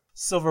dreadlocks?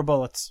 Silver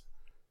bullets.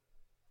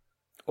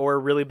 Or a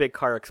really big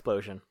car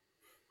explosion.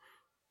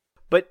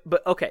 But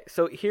okay,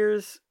 so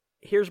here's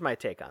my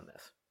take on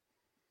this.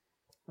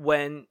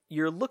 When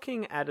you're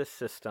looking at a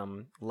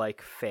system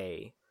like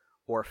Fae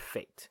or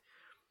Fate,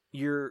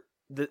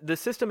 the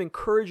system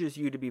encourages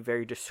you to be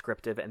very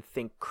descriptive and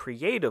think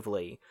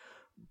creatively,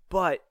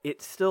 but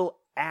it still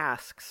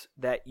asks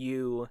that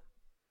you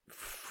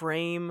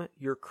frame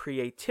your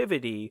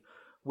creativity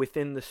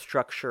within the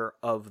structure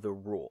of the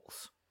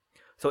rules.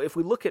 So if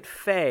we look at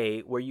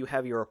Fae, where you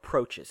have your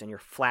approaches and you're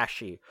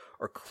flashy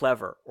or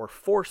clever or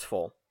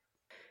forceful,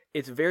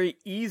 it's very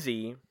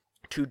easy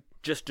to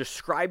just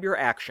describe your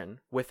action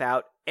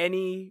without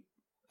any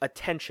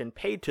attention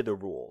paid to the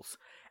rules.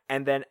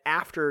 And then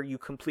after you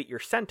complete your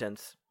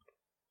sentence,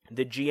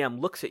 the GM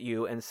looks at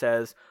you and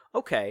says,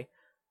 okay,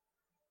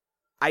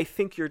 I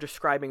think you're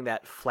describing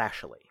that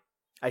flashily.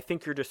 I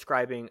think you're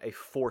describing a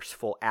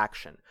forceful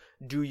action.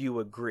 Do you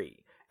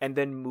agree? And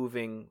then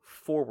moving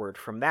forward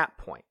from that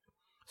point.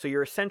 So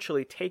you're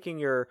essentially taking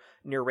your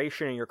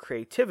narration and your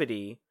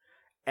creativity,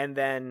 and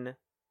then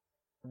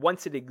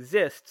once it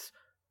exists,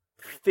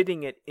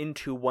 fitting it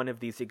into one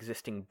of these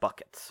existing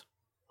buckets.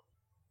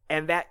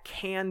 And that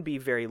can be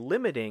very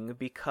limiting,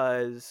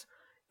 because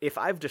if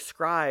I've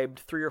described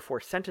 3 or 4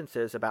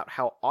 sentences about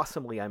how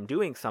awesomely I'm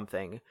doing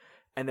something,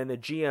 and then the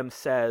GM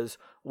says,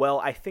 well,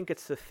 I think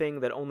it's the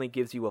thing that only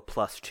gives you a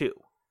 +2,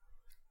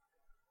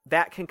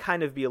 that can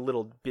kind of be a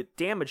little bit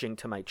damaging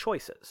to my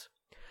choices.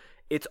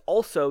 It's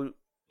also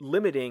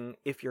limiting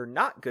if you're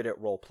not good at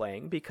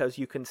role-playing, because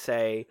you can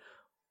say,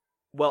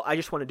 well, I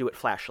just want to do it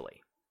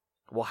flashily.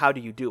 Well, how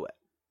do you do it?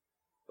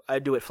 I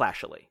do it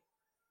flashily.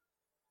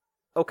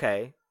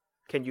 Okay,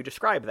 can you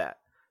describe that?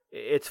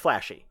 It's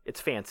flashy. It's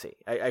fancy.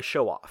 I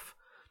show off.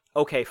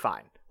 Okay,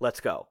 fine.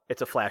 Let's go.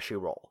 It's a flashy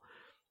roll.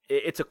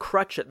 it's a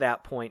crutch at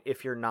that point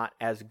if you're not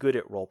as good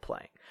at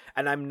role-playing.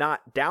 And I'm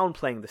not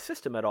downplaying the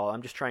system at all.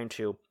 I'm just trying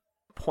to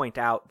point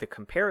out the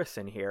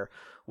comparison here.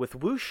 With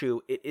Wushu,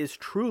 it is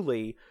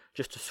truly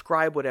just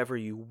describe whatever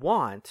you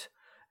want,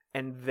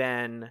 and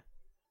then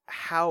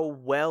how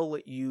well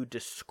you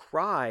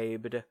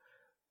described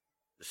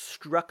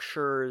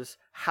structures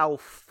how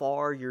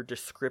far your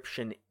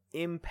description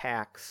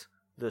impacts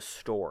the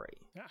story.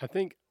 I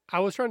think I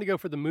was trying to go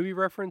for the movie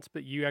reference,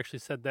 but you actually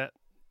said that.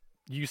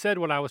 You said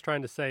what I was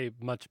trying to say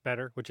much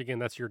better, which again,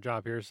 that's your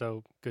job here.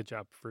 So good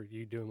job for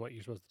you doing what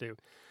you're supposed to do.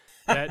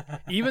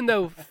 That even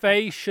though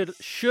Faye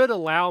should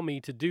allow me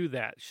to do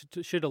that,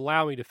 should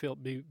allow me to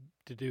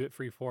do it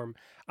freeform,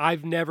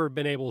 I've never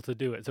been able to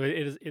do it. So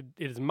it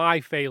is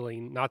my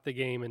failing, not the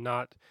game and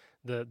not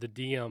the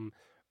DM,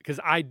 because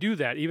I do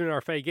that. Even in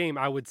our Faye game,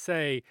 I would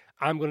say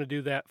I'm going to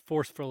do that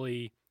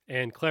forcefully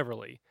and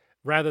cleverly,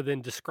 rather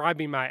than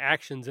describing my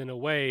actions in a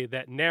way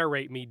that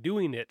narrate me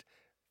doing it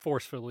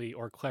forcefully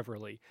or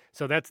cleverly.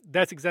 So that's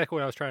exactly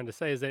what I was trying to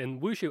say, is that in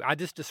Wushu, I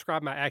just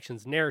describe my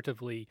actions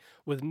narratively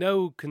with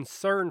no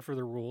concern for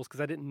the rules, because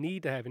I didn't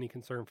need to have any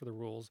concern for the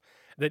rules.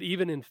 That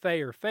even in Fae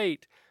or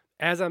Fate,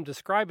 as I'm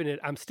describing it,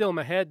 I'm still in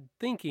my head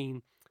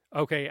thinking,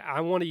 okay, I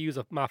want to use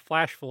my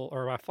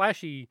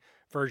flashy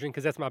version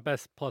because that's my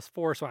best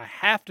 +4, so I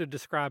have to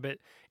describe it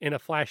in a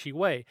flashy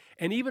way.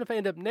 And even if I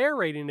end up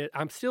narrating it,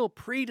 I'm still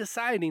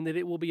pre-deciding that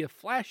it will be a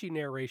flashy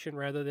narration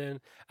rather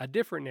than a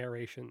different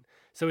narration.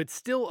 So it's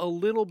still a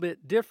little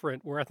bit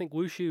different, where I think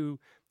Wushu,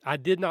 I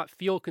did not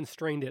feel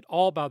constrained at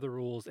all by the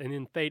rules, and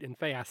in Fate and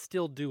Fae, I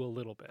still do a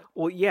little bit.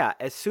 Well, yeah,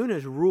 as soon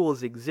as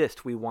rules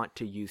exist, we want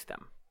to use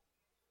them.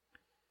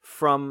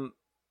 From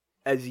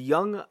as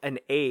young an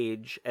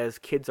age as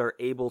kids are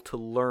able to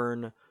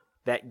learn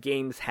that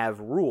games have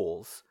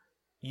rules,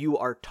 you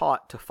are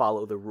taught to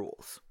follow the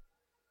rules.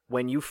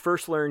 When you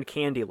first learned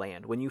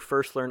Candyland, when you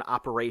first learned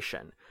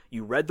Operation,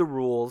 you read the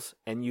rules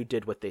and you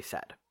did what they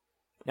said.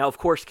 Now, of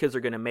course, kids are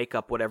going to make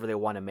up whatever they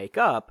want to make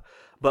up,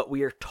 but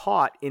we are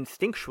taught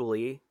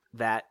instinctually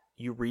that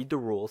you read the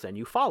rules and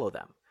you follow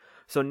them.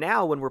 So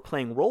now when we're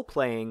playing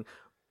role-playing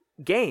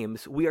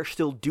games, we are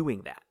still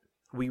doing that.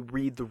 We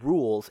read the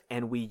rules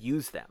and we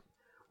use them.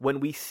 When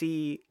we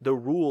see the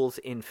rules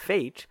in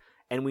Fate,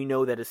 and we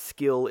know that a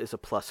skill is a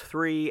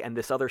 +3 and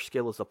this other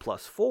skill is a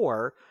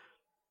 +4,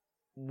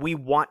 we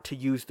want to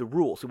use the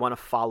rules. We want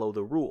to follow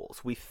the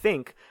rules. We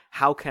think,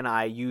 how can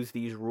I use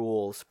these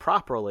rules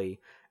properly,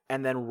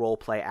 and then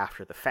roleplay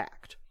after the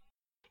fact.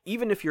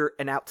 Even if you're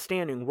an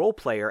outstanding role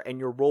player and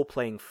you're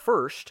role-playing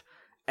first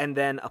and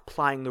then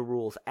applying the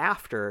rules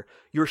after,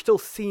 you're still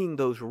seeing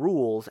those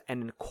rules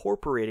and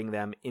incorporating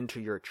them into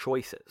your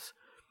choices.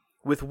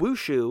 With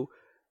Wushu,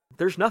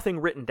 there's nothing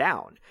written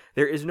down.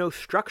 There is no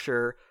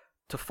structure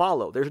to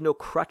follow. There's no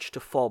crutch to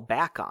fall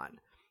back on.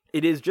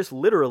 It is just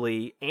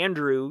literally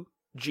Andrew,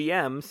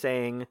 GM,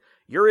 saying,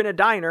 you're in a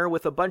diner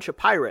with a bunch of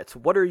pirates.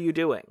 What are you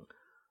doing?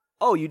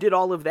 Oh, you did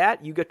all of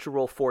that? You get to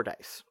roll 4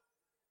 dice.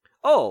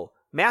 Oh,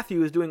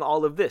 Matthew is doing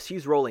all of this.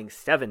 He's rolling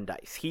 7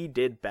 dice. He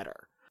did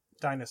better.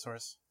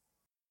 Dinosaurs.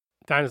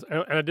 And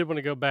I did want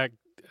to go back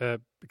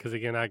because,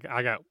 again, I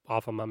got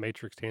off on my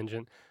Matrix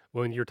tangent.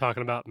 When you're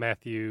talking about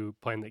Matthew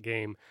playing the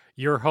game,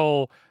 your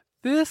whole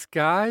 "this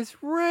guy's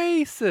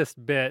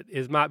racist" bit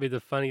might be the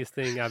funniest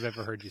thing I've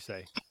ever heard you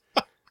say.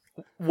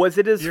 Was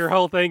it as... Your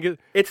whole thing...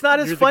 It's not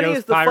as funny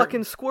as the pirate.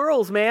 fucking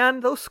squirrels,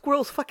 man. Those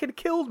squirrels fucking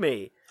killed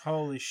me.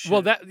 Holy shit.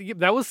 Well,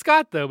 that was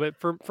Scott, though, but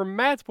from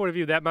Matt's point of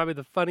view, that might be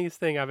the funniest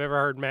thing I've ever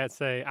heard Matt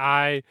say.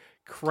 I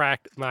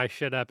cracked my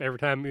shit up every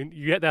time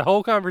you had that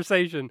whole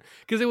conversation,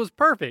 because it was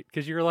perfect,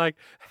 because you were like,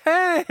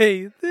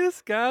 hey,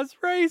 this guy's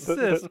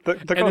racist. The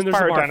Ghost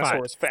Pirate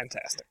Dinosaur is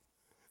fantastic.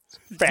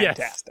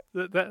 Fantastic.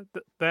 Yes,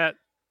 that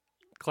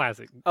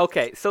classic.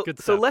 Okay, so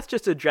let's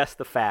just address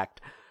the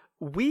fact.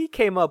 We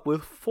came up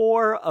with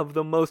 4 of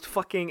the most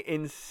fucking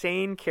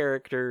insane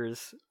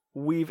characters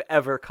we've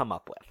ever come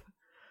up with.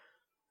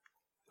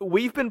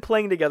 We've been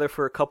playing together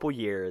for a couple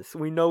years.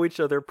 We know each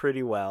other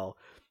pretty well.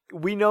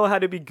 We know how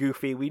to be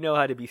goofy. We know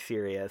how to be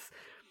serious.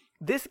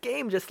 This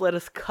game just let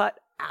us cut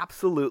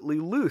absolutely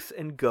loose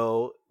and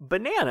go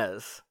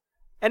bananas.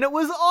 And it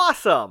was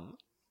awesome.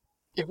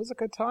 It was a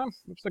good time.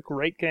 It was a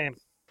great game.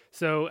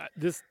 So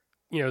this,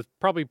 it's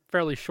probably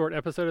fairly short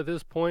episode at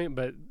this point,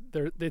 but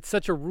it's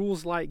such a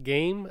rules-like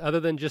game, other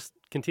than just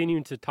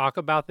continuing to talk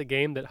about the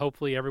game that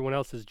hopefully everyone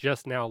else has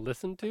just now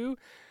listened to.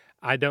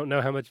 I don't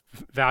know how much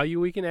value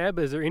we can add,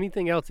 but is there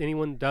anything else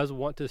anyone does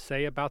want to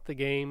say about the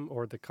game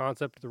or the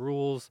concept of the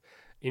rules?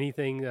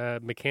 Anything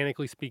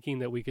mechanically speaking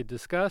that we could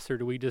discuss, or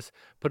do we just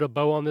put a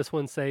bow on this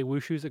one and say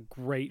Wushu's a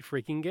great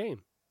freaking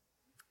game?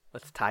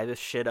 Let's tie this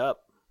shit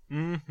up.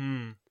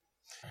 Mm-hmm.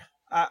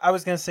 I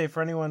was going to say,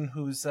 for anyone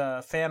who's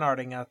fan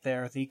arting out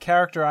there, the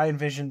character I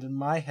envisioned in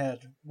my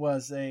head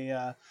was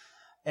an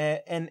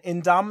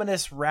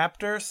Indominus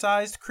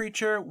raptor-sized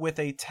creature with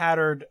a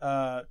tattered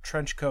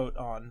trench coat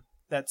on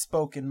that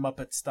spoke in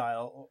Muppet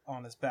style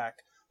on his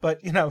back. But,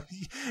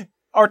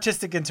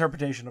 artistic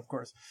interpretation, of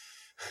course.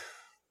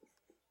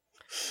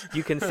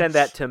 you can send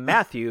that to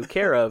Matthew,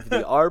 care of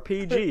the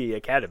RPG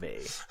Academy.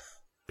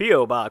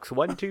 P.O. Box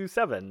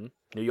 127,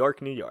 New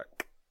York, New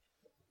York.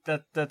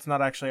 That's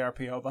not actually our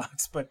P.O.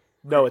 box, but...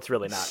 No, it's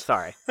really not.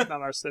 Sorry.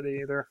 Not our city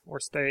either, or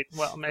state.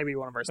 Well, maybe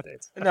one of our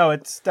states. No,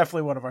 it's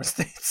definitely one of our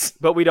states.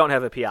 But we don't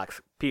have a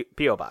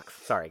P.O. Box.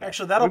 Sorry, guys.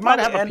 Actually, that'll We might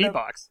probably have a end P up...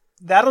 box.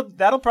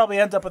 That'll probably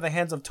end up in the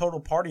hands of Total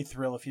Party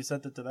Thrill if you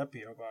sent it to that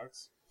P.O.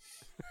 box.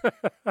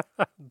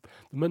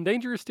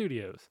 Mundangerous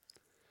Studios.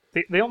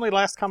 The only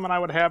last comment I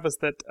would have is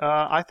that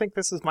I think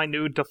this is my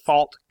new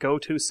default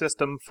go-to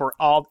system for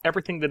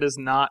everything that is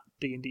not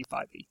D&D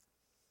 5e.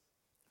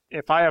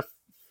 If I have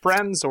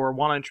friends or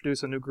want to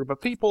introduce a new group of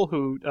people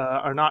who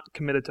are not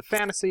committed to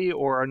fantasy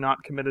or are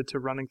not committed to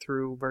running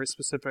through very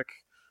specific,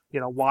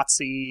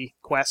 WotC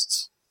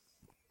quests,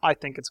 I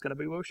think it's going to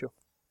be Wushu.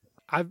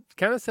 I've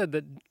kind of said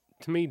that,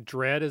 to me,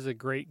 Dread is a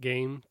great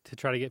game to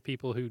try to get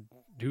people who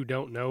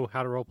don't know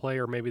how to roleplay,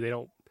 or maybe they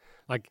don't,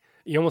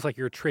 almost like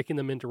you're tricking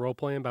them into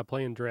roleplaying by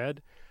playing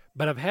Dread.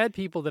 But I've had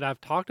people that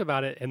I've talked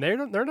about it, and they're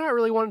not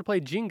really wanting to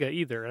play Jenga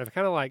either. And I'm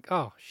kind of like,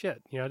 oh,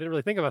 shit, I didn't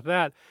really think about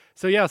that.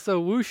 So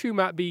Wushu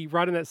might be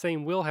right in that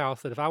same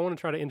wheelhouse, that if I want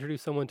to try to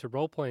introduce someone to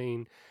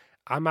role-playing,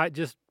 I might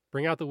just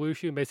bring out the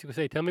Wushu and basically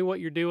say, tell me what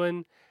you're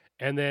doing,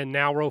 and then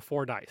now roll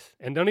 4 dice.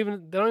 And they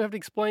don't have to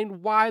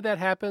explain why that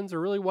happens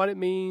or really what it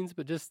means,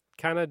 but just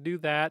kind of do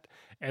that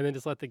and then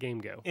just let the game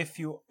go. If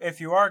you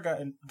are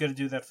going to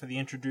do that for the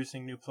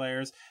introducing new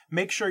players,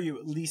 make sure you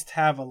at least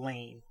have a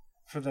lane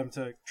for them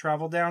to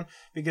travel down,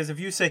 because if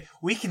you say,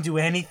 we can do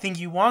anything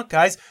you want,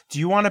 guys, do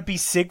you want to be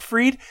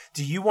Siegfried?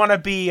 Do you want to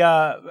be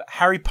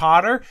Harry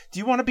Potter? Do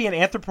you want to be an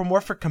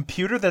anthropomorphic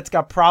computer that's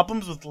got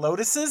problems with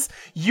lotuses?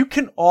 You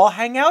can all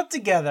hang out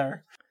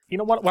together.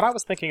 What I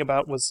was thinking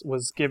about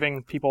was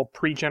giving people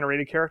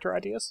pre-generated character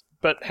ideas,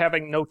 but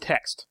having no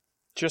text.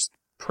 Just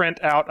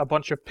print out a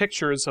bunch of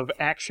pictures of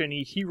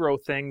action-y hero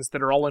things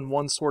that are all in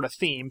one sort of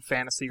theme,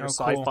 fantasy or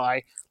sci-fi.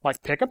 Cool.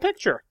 Like, pick a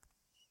picture.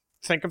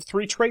 Think of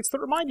 3 traits that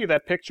remind you of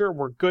that picture.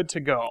 We're good to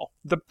go.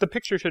 The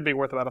picture should be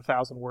worth about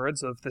 1,000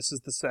 words of this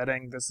is the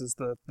setting, this is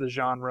the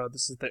genre,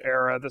 this is the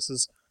era, this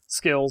is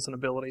skills and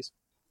abilities.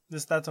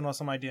 That's an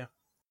awesome idea.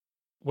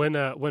 When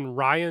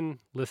Ryan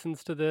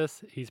listens to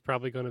this, he's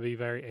probably going to be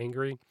very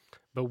angry.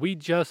 But we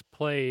just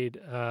played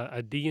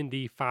a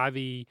D&D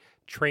 5e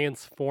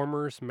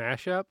Transformers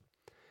mashup,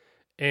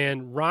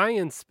 and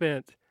Ryan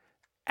spent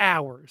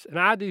hours, and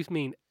I do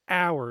mean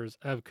hours,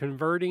 of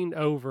converting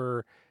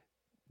over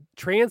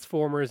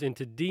Transformers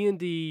into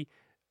D&D.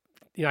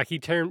 He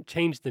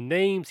changed the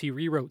names, he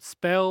rewrote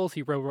spells,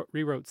 he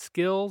rewrote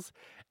skills,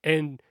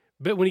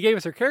 but when he gave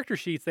us our character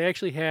sheets, they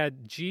actually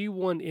had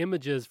G1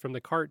 images from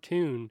the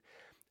cartoon.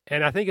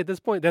 And I think at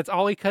this point, that's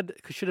all he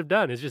should have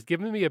done, is just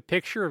given me a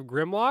picture of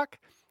Grimlock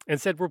and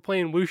said, we're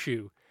playing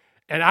Wushu.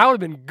 And I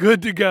would have been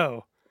good to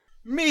go.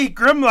 Me,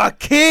 Grimlock,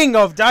 king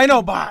of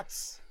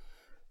Dinobots.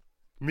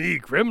 Me,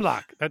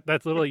 Grimlock.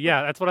 That's literally,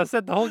 that's what I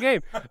said the whole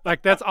game.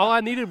 That's all I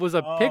needed was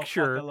a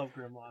picture. Fuck, I love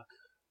Grimlock.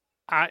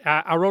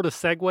 I wrote a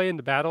segue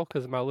into battle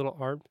because of my little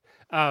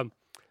arm.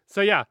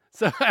 So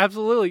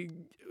absolutely.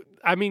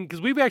 I mean, because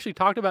we've actually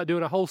talked about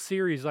doing a whole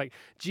series like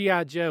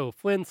G.I. Joe,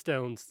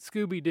 Flintstones,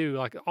 Scooby-Doo,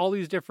 like all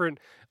these different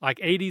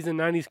 80s and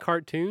 90s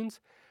cartoons.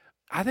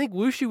 I think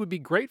Wushu would be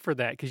great for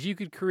that, because you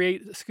could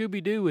create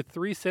Scooby-Doo with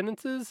 3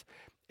 sentences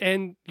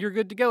and you're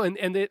good to go.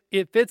 And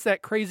it fits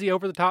that crazy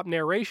over-the-top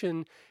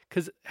narration,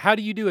 because how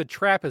do you do a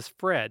trap as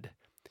Fred?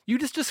 You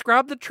just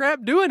describe the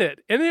trap doing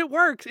it, and it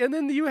works. And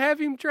then you have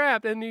him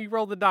trapped, and you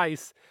roll the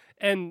dice.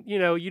 And,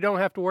 you don't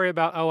have to worry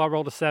about, I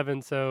rolled a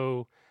 7,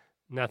 so...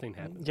 nothing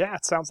happened. Yeah,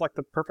 it sounds like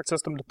the perfect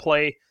system to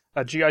play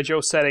a G.I.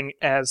 Joe setting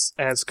as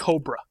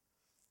Cobra,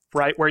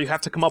 right? Where you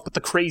have to come up with the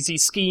crazy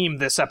scheme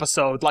this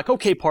episode. Like,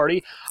 okay,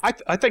 party,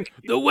 I think...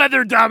 The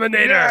Weather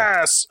Dominator!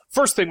 Yes!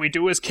 First thing we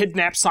do is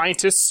kidnap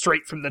scientists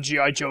straight from the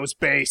G.I. Joe's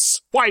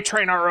base. Why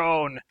train our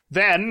own?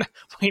 Then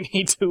we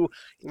need to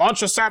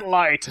launch a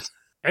satellite.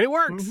 And it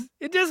works. Mm-hmm.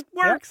 It just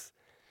works.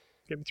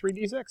 Yep. Give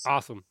me 3d6.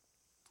 Awesome.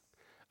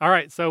 All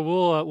right, so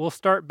we'll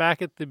start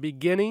back at the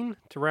beginning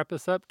to wrap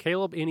this up.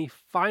 Caleb, any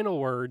final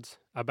words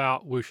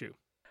about Wushu?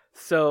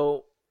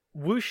 So,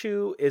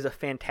 Wushu is a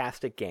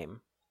fantastic game.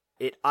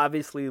 It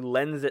obviously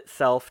lends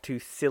itself to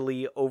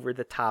silly,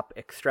 over-the-top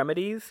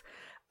extremities.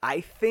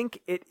 I think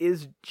it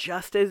is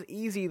just as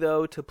easy,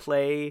 though, to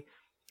play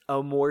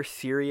a more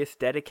serious,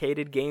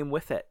 dedicated game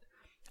with it.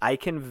 I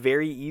can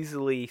very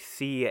easily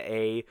see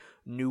a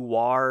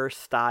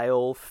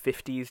noir-style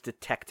 50s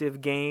detective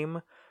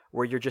game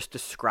where you're just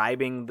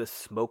describing the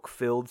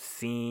smoke-filled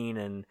scene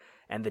and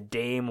the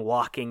dame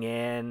walking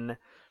in.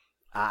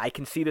 I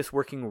can see this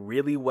working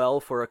really well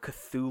for a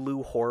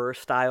Cthulhu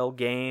horror-style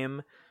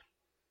game.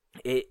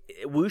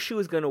 Wushu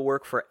is going to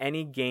work for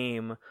any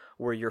game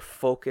where your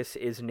focus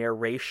is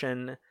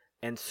narration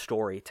and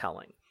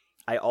storytelling.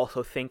 I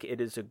also think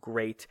it is a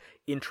great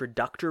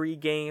introductory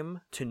game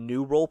to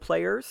new role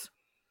players.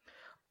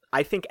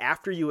 I think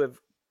after you have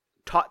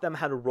taught them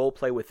how to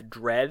roleplay with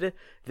dread,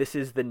 this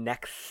is the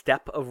next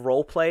step of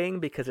roleplaying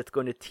because it's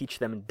going to teach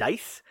them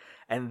dice,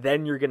 and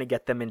then you're going to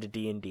get them into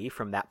D&D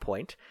from that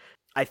point.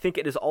 I think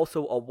it is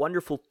also a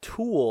wonderful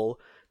tool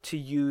to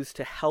use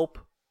to help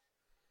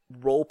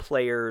role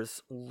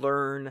players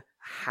learn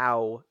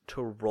how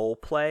to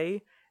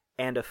roleplay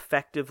and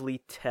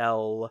effectively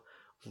tell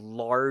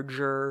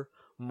larger,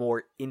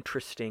 more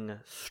interesting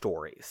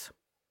stories.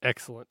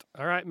 Excellent.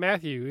 All right,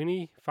 Matthew,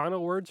 any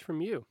final words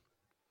from you?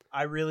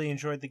 I really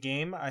enjoyed the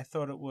game. I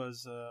thought it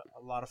was a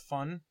lot of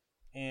fun.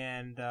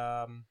 And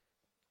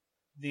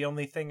the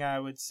only thing I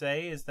would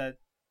say is that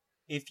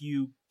if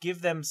you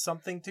give them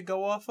something to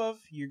go off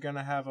of, you're going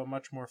to have a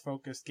much more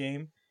focused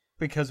game.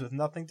 Because with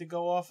nothing to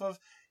go off of,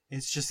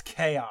 it's just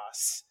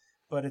chaos.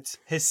 But it's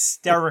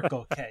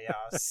hysterical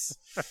chaos.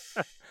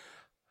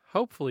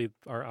 Hopefully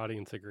our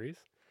audience agrees.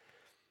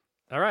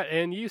 All right,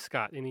 and you,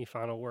 Scott, any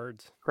final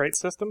words? Great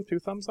system, 2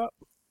 thumbs up.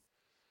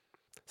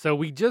 So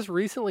we just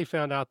recently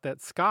found out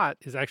that Scott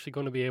is actually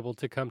going to be able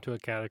to come to a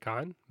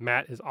catacon.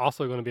 Matt is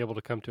also going to be able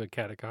to come to a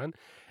catacon.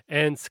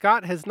 And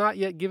Scott has not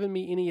yet given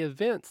me any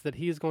events that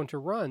he is going to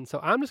run. So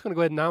I'm just going to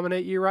go ahead and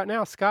nominate you right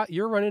now. Scott,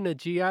 you're running a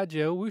G.I.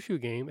 Joe Wushu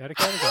game at a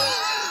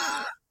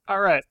catacon. All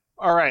right.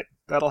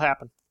 That'll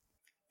happen.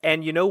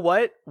 And you know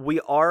what? We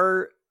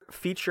are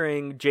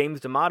featuring James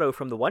D'Amato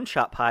from the One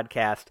Shot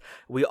podcast.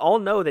 We all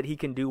know that he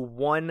can do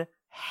one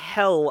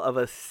hell of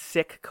a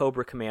sick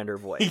Cobra Commander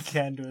voice. He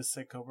can do a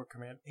sick Cobra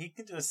Commander. He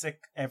can do a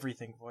sick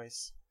everything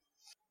voice.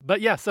 But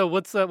yeah, so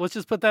let's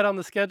just put that on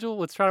the schedule.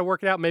 Let's try to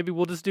work it out. Maybe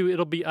we'll just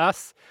it'll be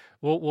us.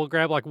 We'll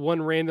grab like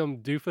one random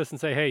doofus and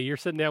say, hey, you're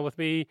sitting down with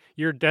me.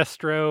 You're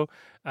Destro.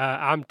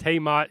 I'm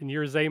Taymot, and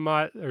you're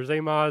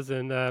Zamaz,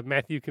 and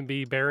Matthew can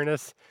be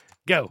Baroness.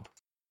 Go.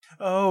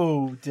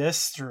 Oh,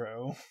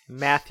 Destro.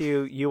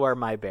 Matthew, you are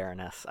my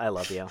Baroness. I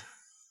love you.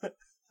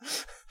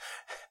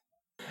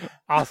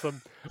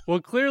 Awesome. Well,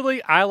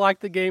 clearly I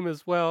like the game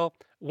as well.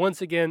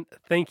 Once again,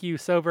 thank you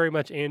so very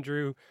much,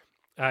 Andrew.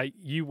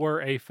 You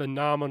were a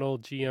phenomenal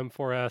GM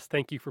for us.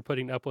 Thank you for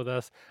putting up with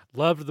us.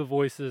 Loved the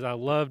voices. I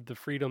loved the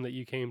freedom that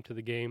you came to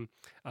the game.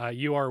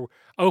 You are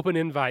open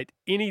invite.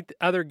 Any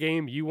other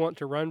game you want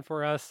to run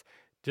for us,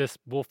 just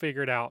we'll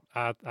figure it out.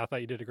 I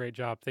thought you did a great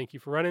job. Thank you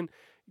for running.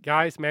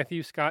 Guys,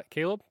 Matthew, Scott,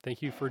 Caleb,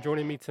 thank you for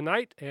joining me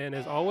tonight. And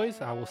as always,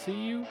 I will see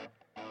you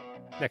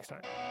next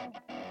time.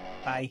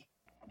 Bye.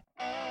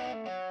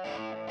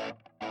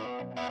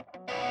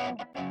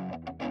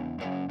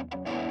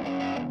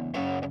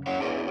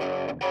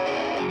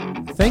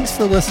 Thanks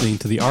for listening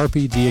to the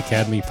RPG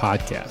Academy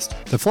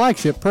podcast, the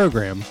flagship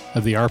program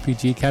of the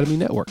RPG Academy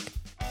Network.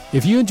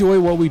 If you enjoy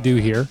what we do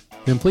here,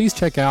 then please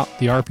check out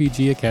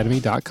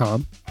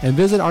therpgacademy.com and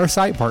visit our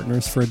site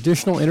partners for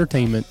additional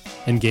entertainment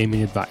and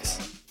gaming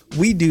advice.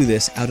 We do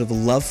this out of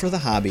love for the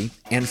hobby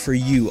and for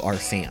you, our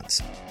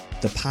fans.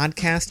 The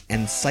podcast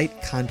and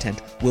site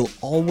content will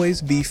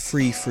always be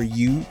free for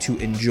you to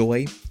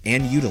enjoy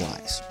and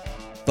utilize.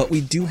 But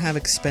we do have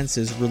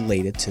expenses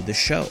related to the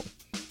show.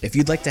 If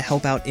you'd like to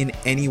help out in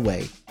any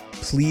way,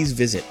 please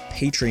visit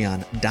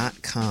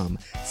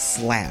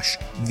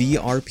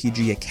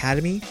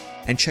patreon.com/therpgacademy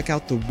and check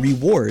out the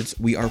rewards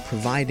we are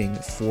providing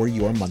for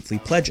your monthly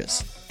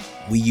pledges.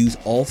 We use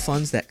all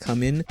funds that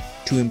come in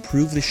to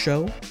improve the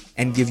show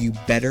and give you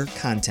better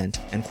content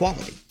and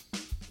quality.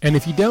 And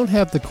if you don't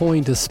have the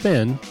coin to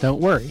spend, don't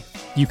worry.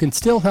 You can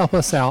still help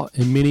us out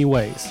in many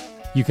ways.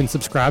 You can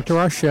subscribe to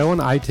our show on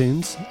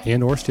iTunes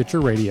and or Stitcher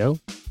Radio.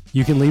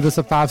 You can leave us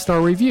a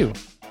 5-star review.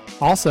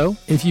 Also,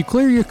 if you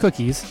clear your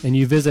cookies and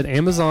you visit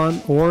Amazon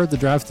or the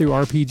Drive-Thru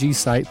RPG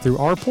site through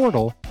our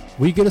portal,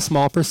 we get a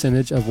small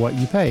percentage of what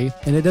you pay,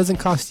 and it doesn't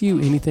cost you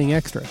anything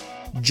extra.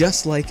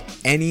 Just like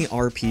any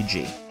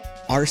RPG,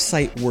 our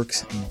site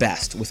works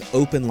best with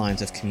open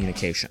lines of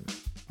communication.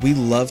 We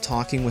love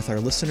talking with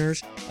our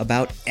listeners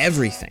about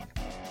everything.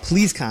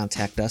 Please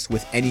contact us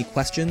with any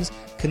questions,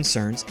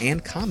 concerns,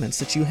 and comments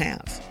that you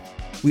have.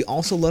 We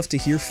also love to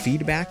hear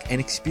feedback and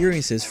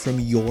experiences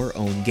from your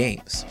own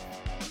games.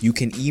 You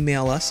can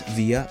email us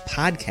via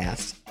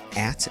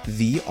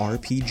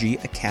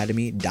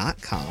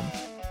podcast@therpgacademy.com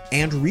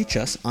and reach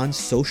us on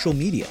social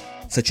media,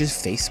 such as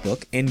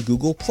Facebook and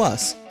Google+,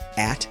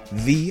 at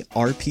The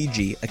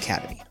RPG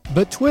Academy.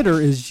 But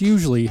Twitter is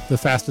usually the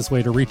fastest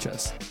way to reach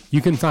us.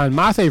 You can find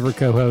my favorite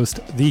co-host,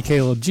 The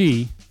Caleb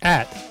G,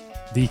 at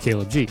The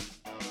Caleb G.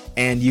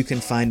 And you can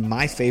find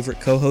my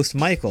favorite co-host,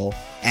 Michael,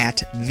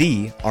 at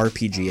The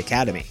RPG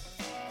Academy.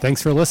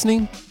 Thanks for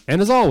listening,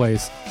 and as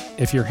always,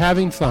 if you're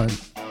having fun,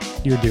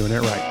 you're doing it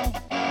right.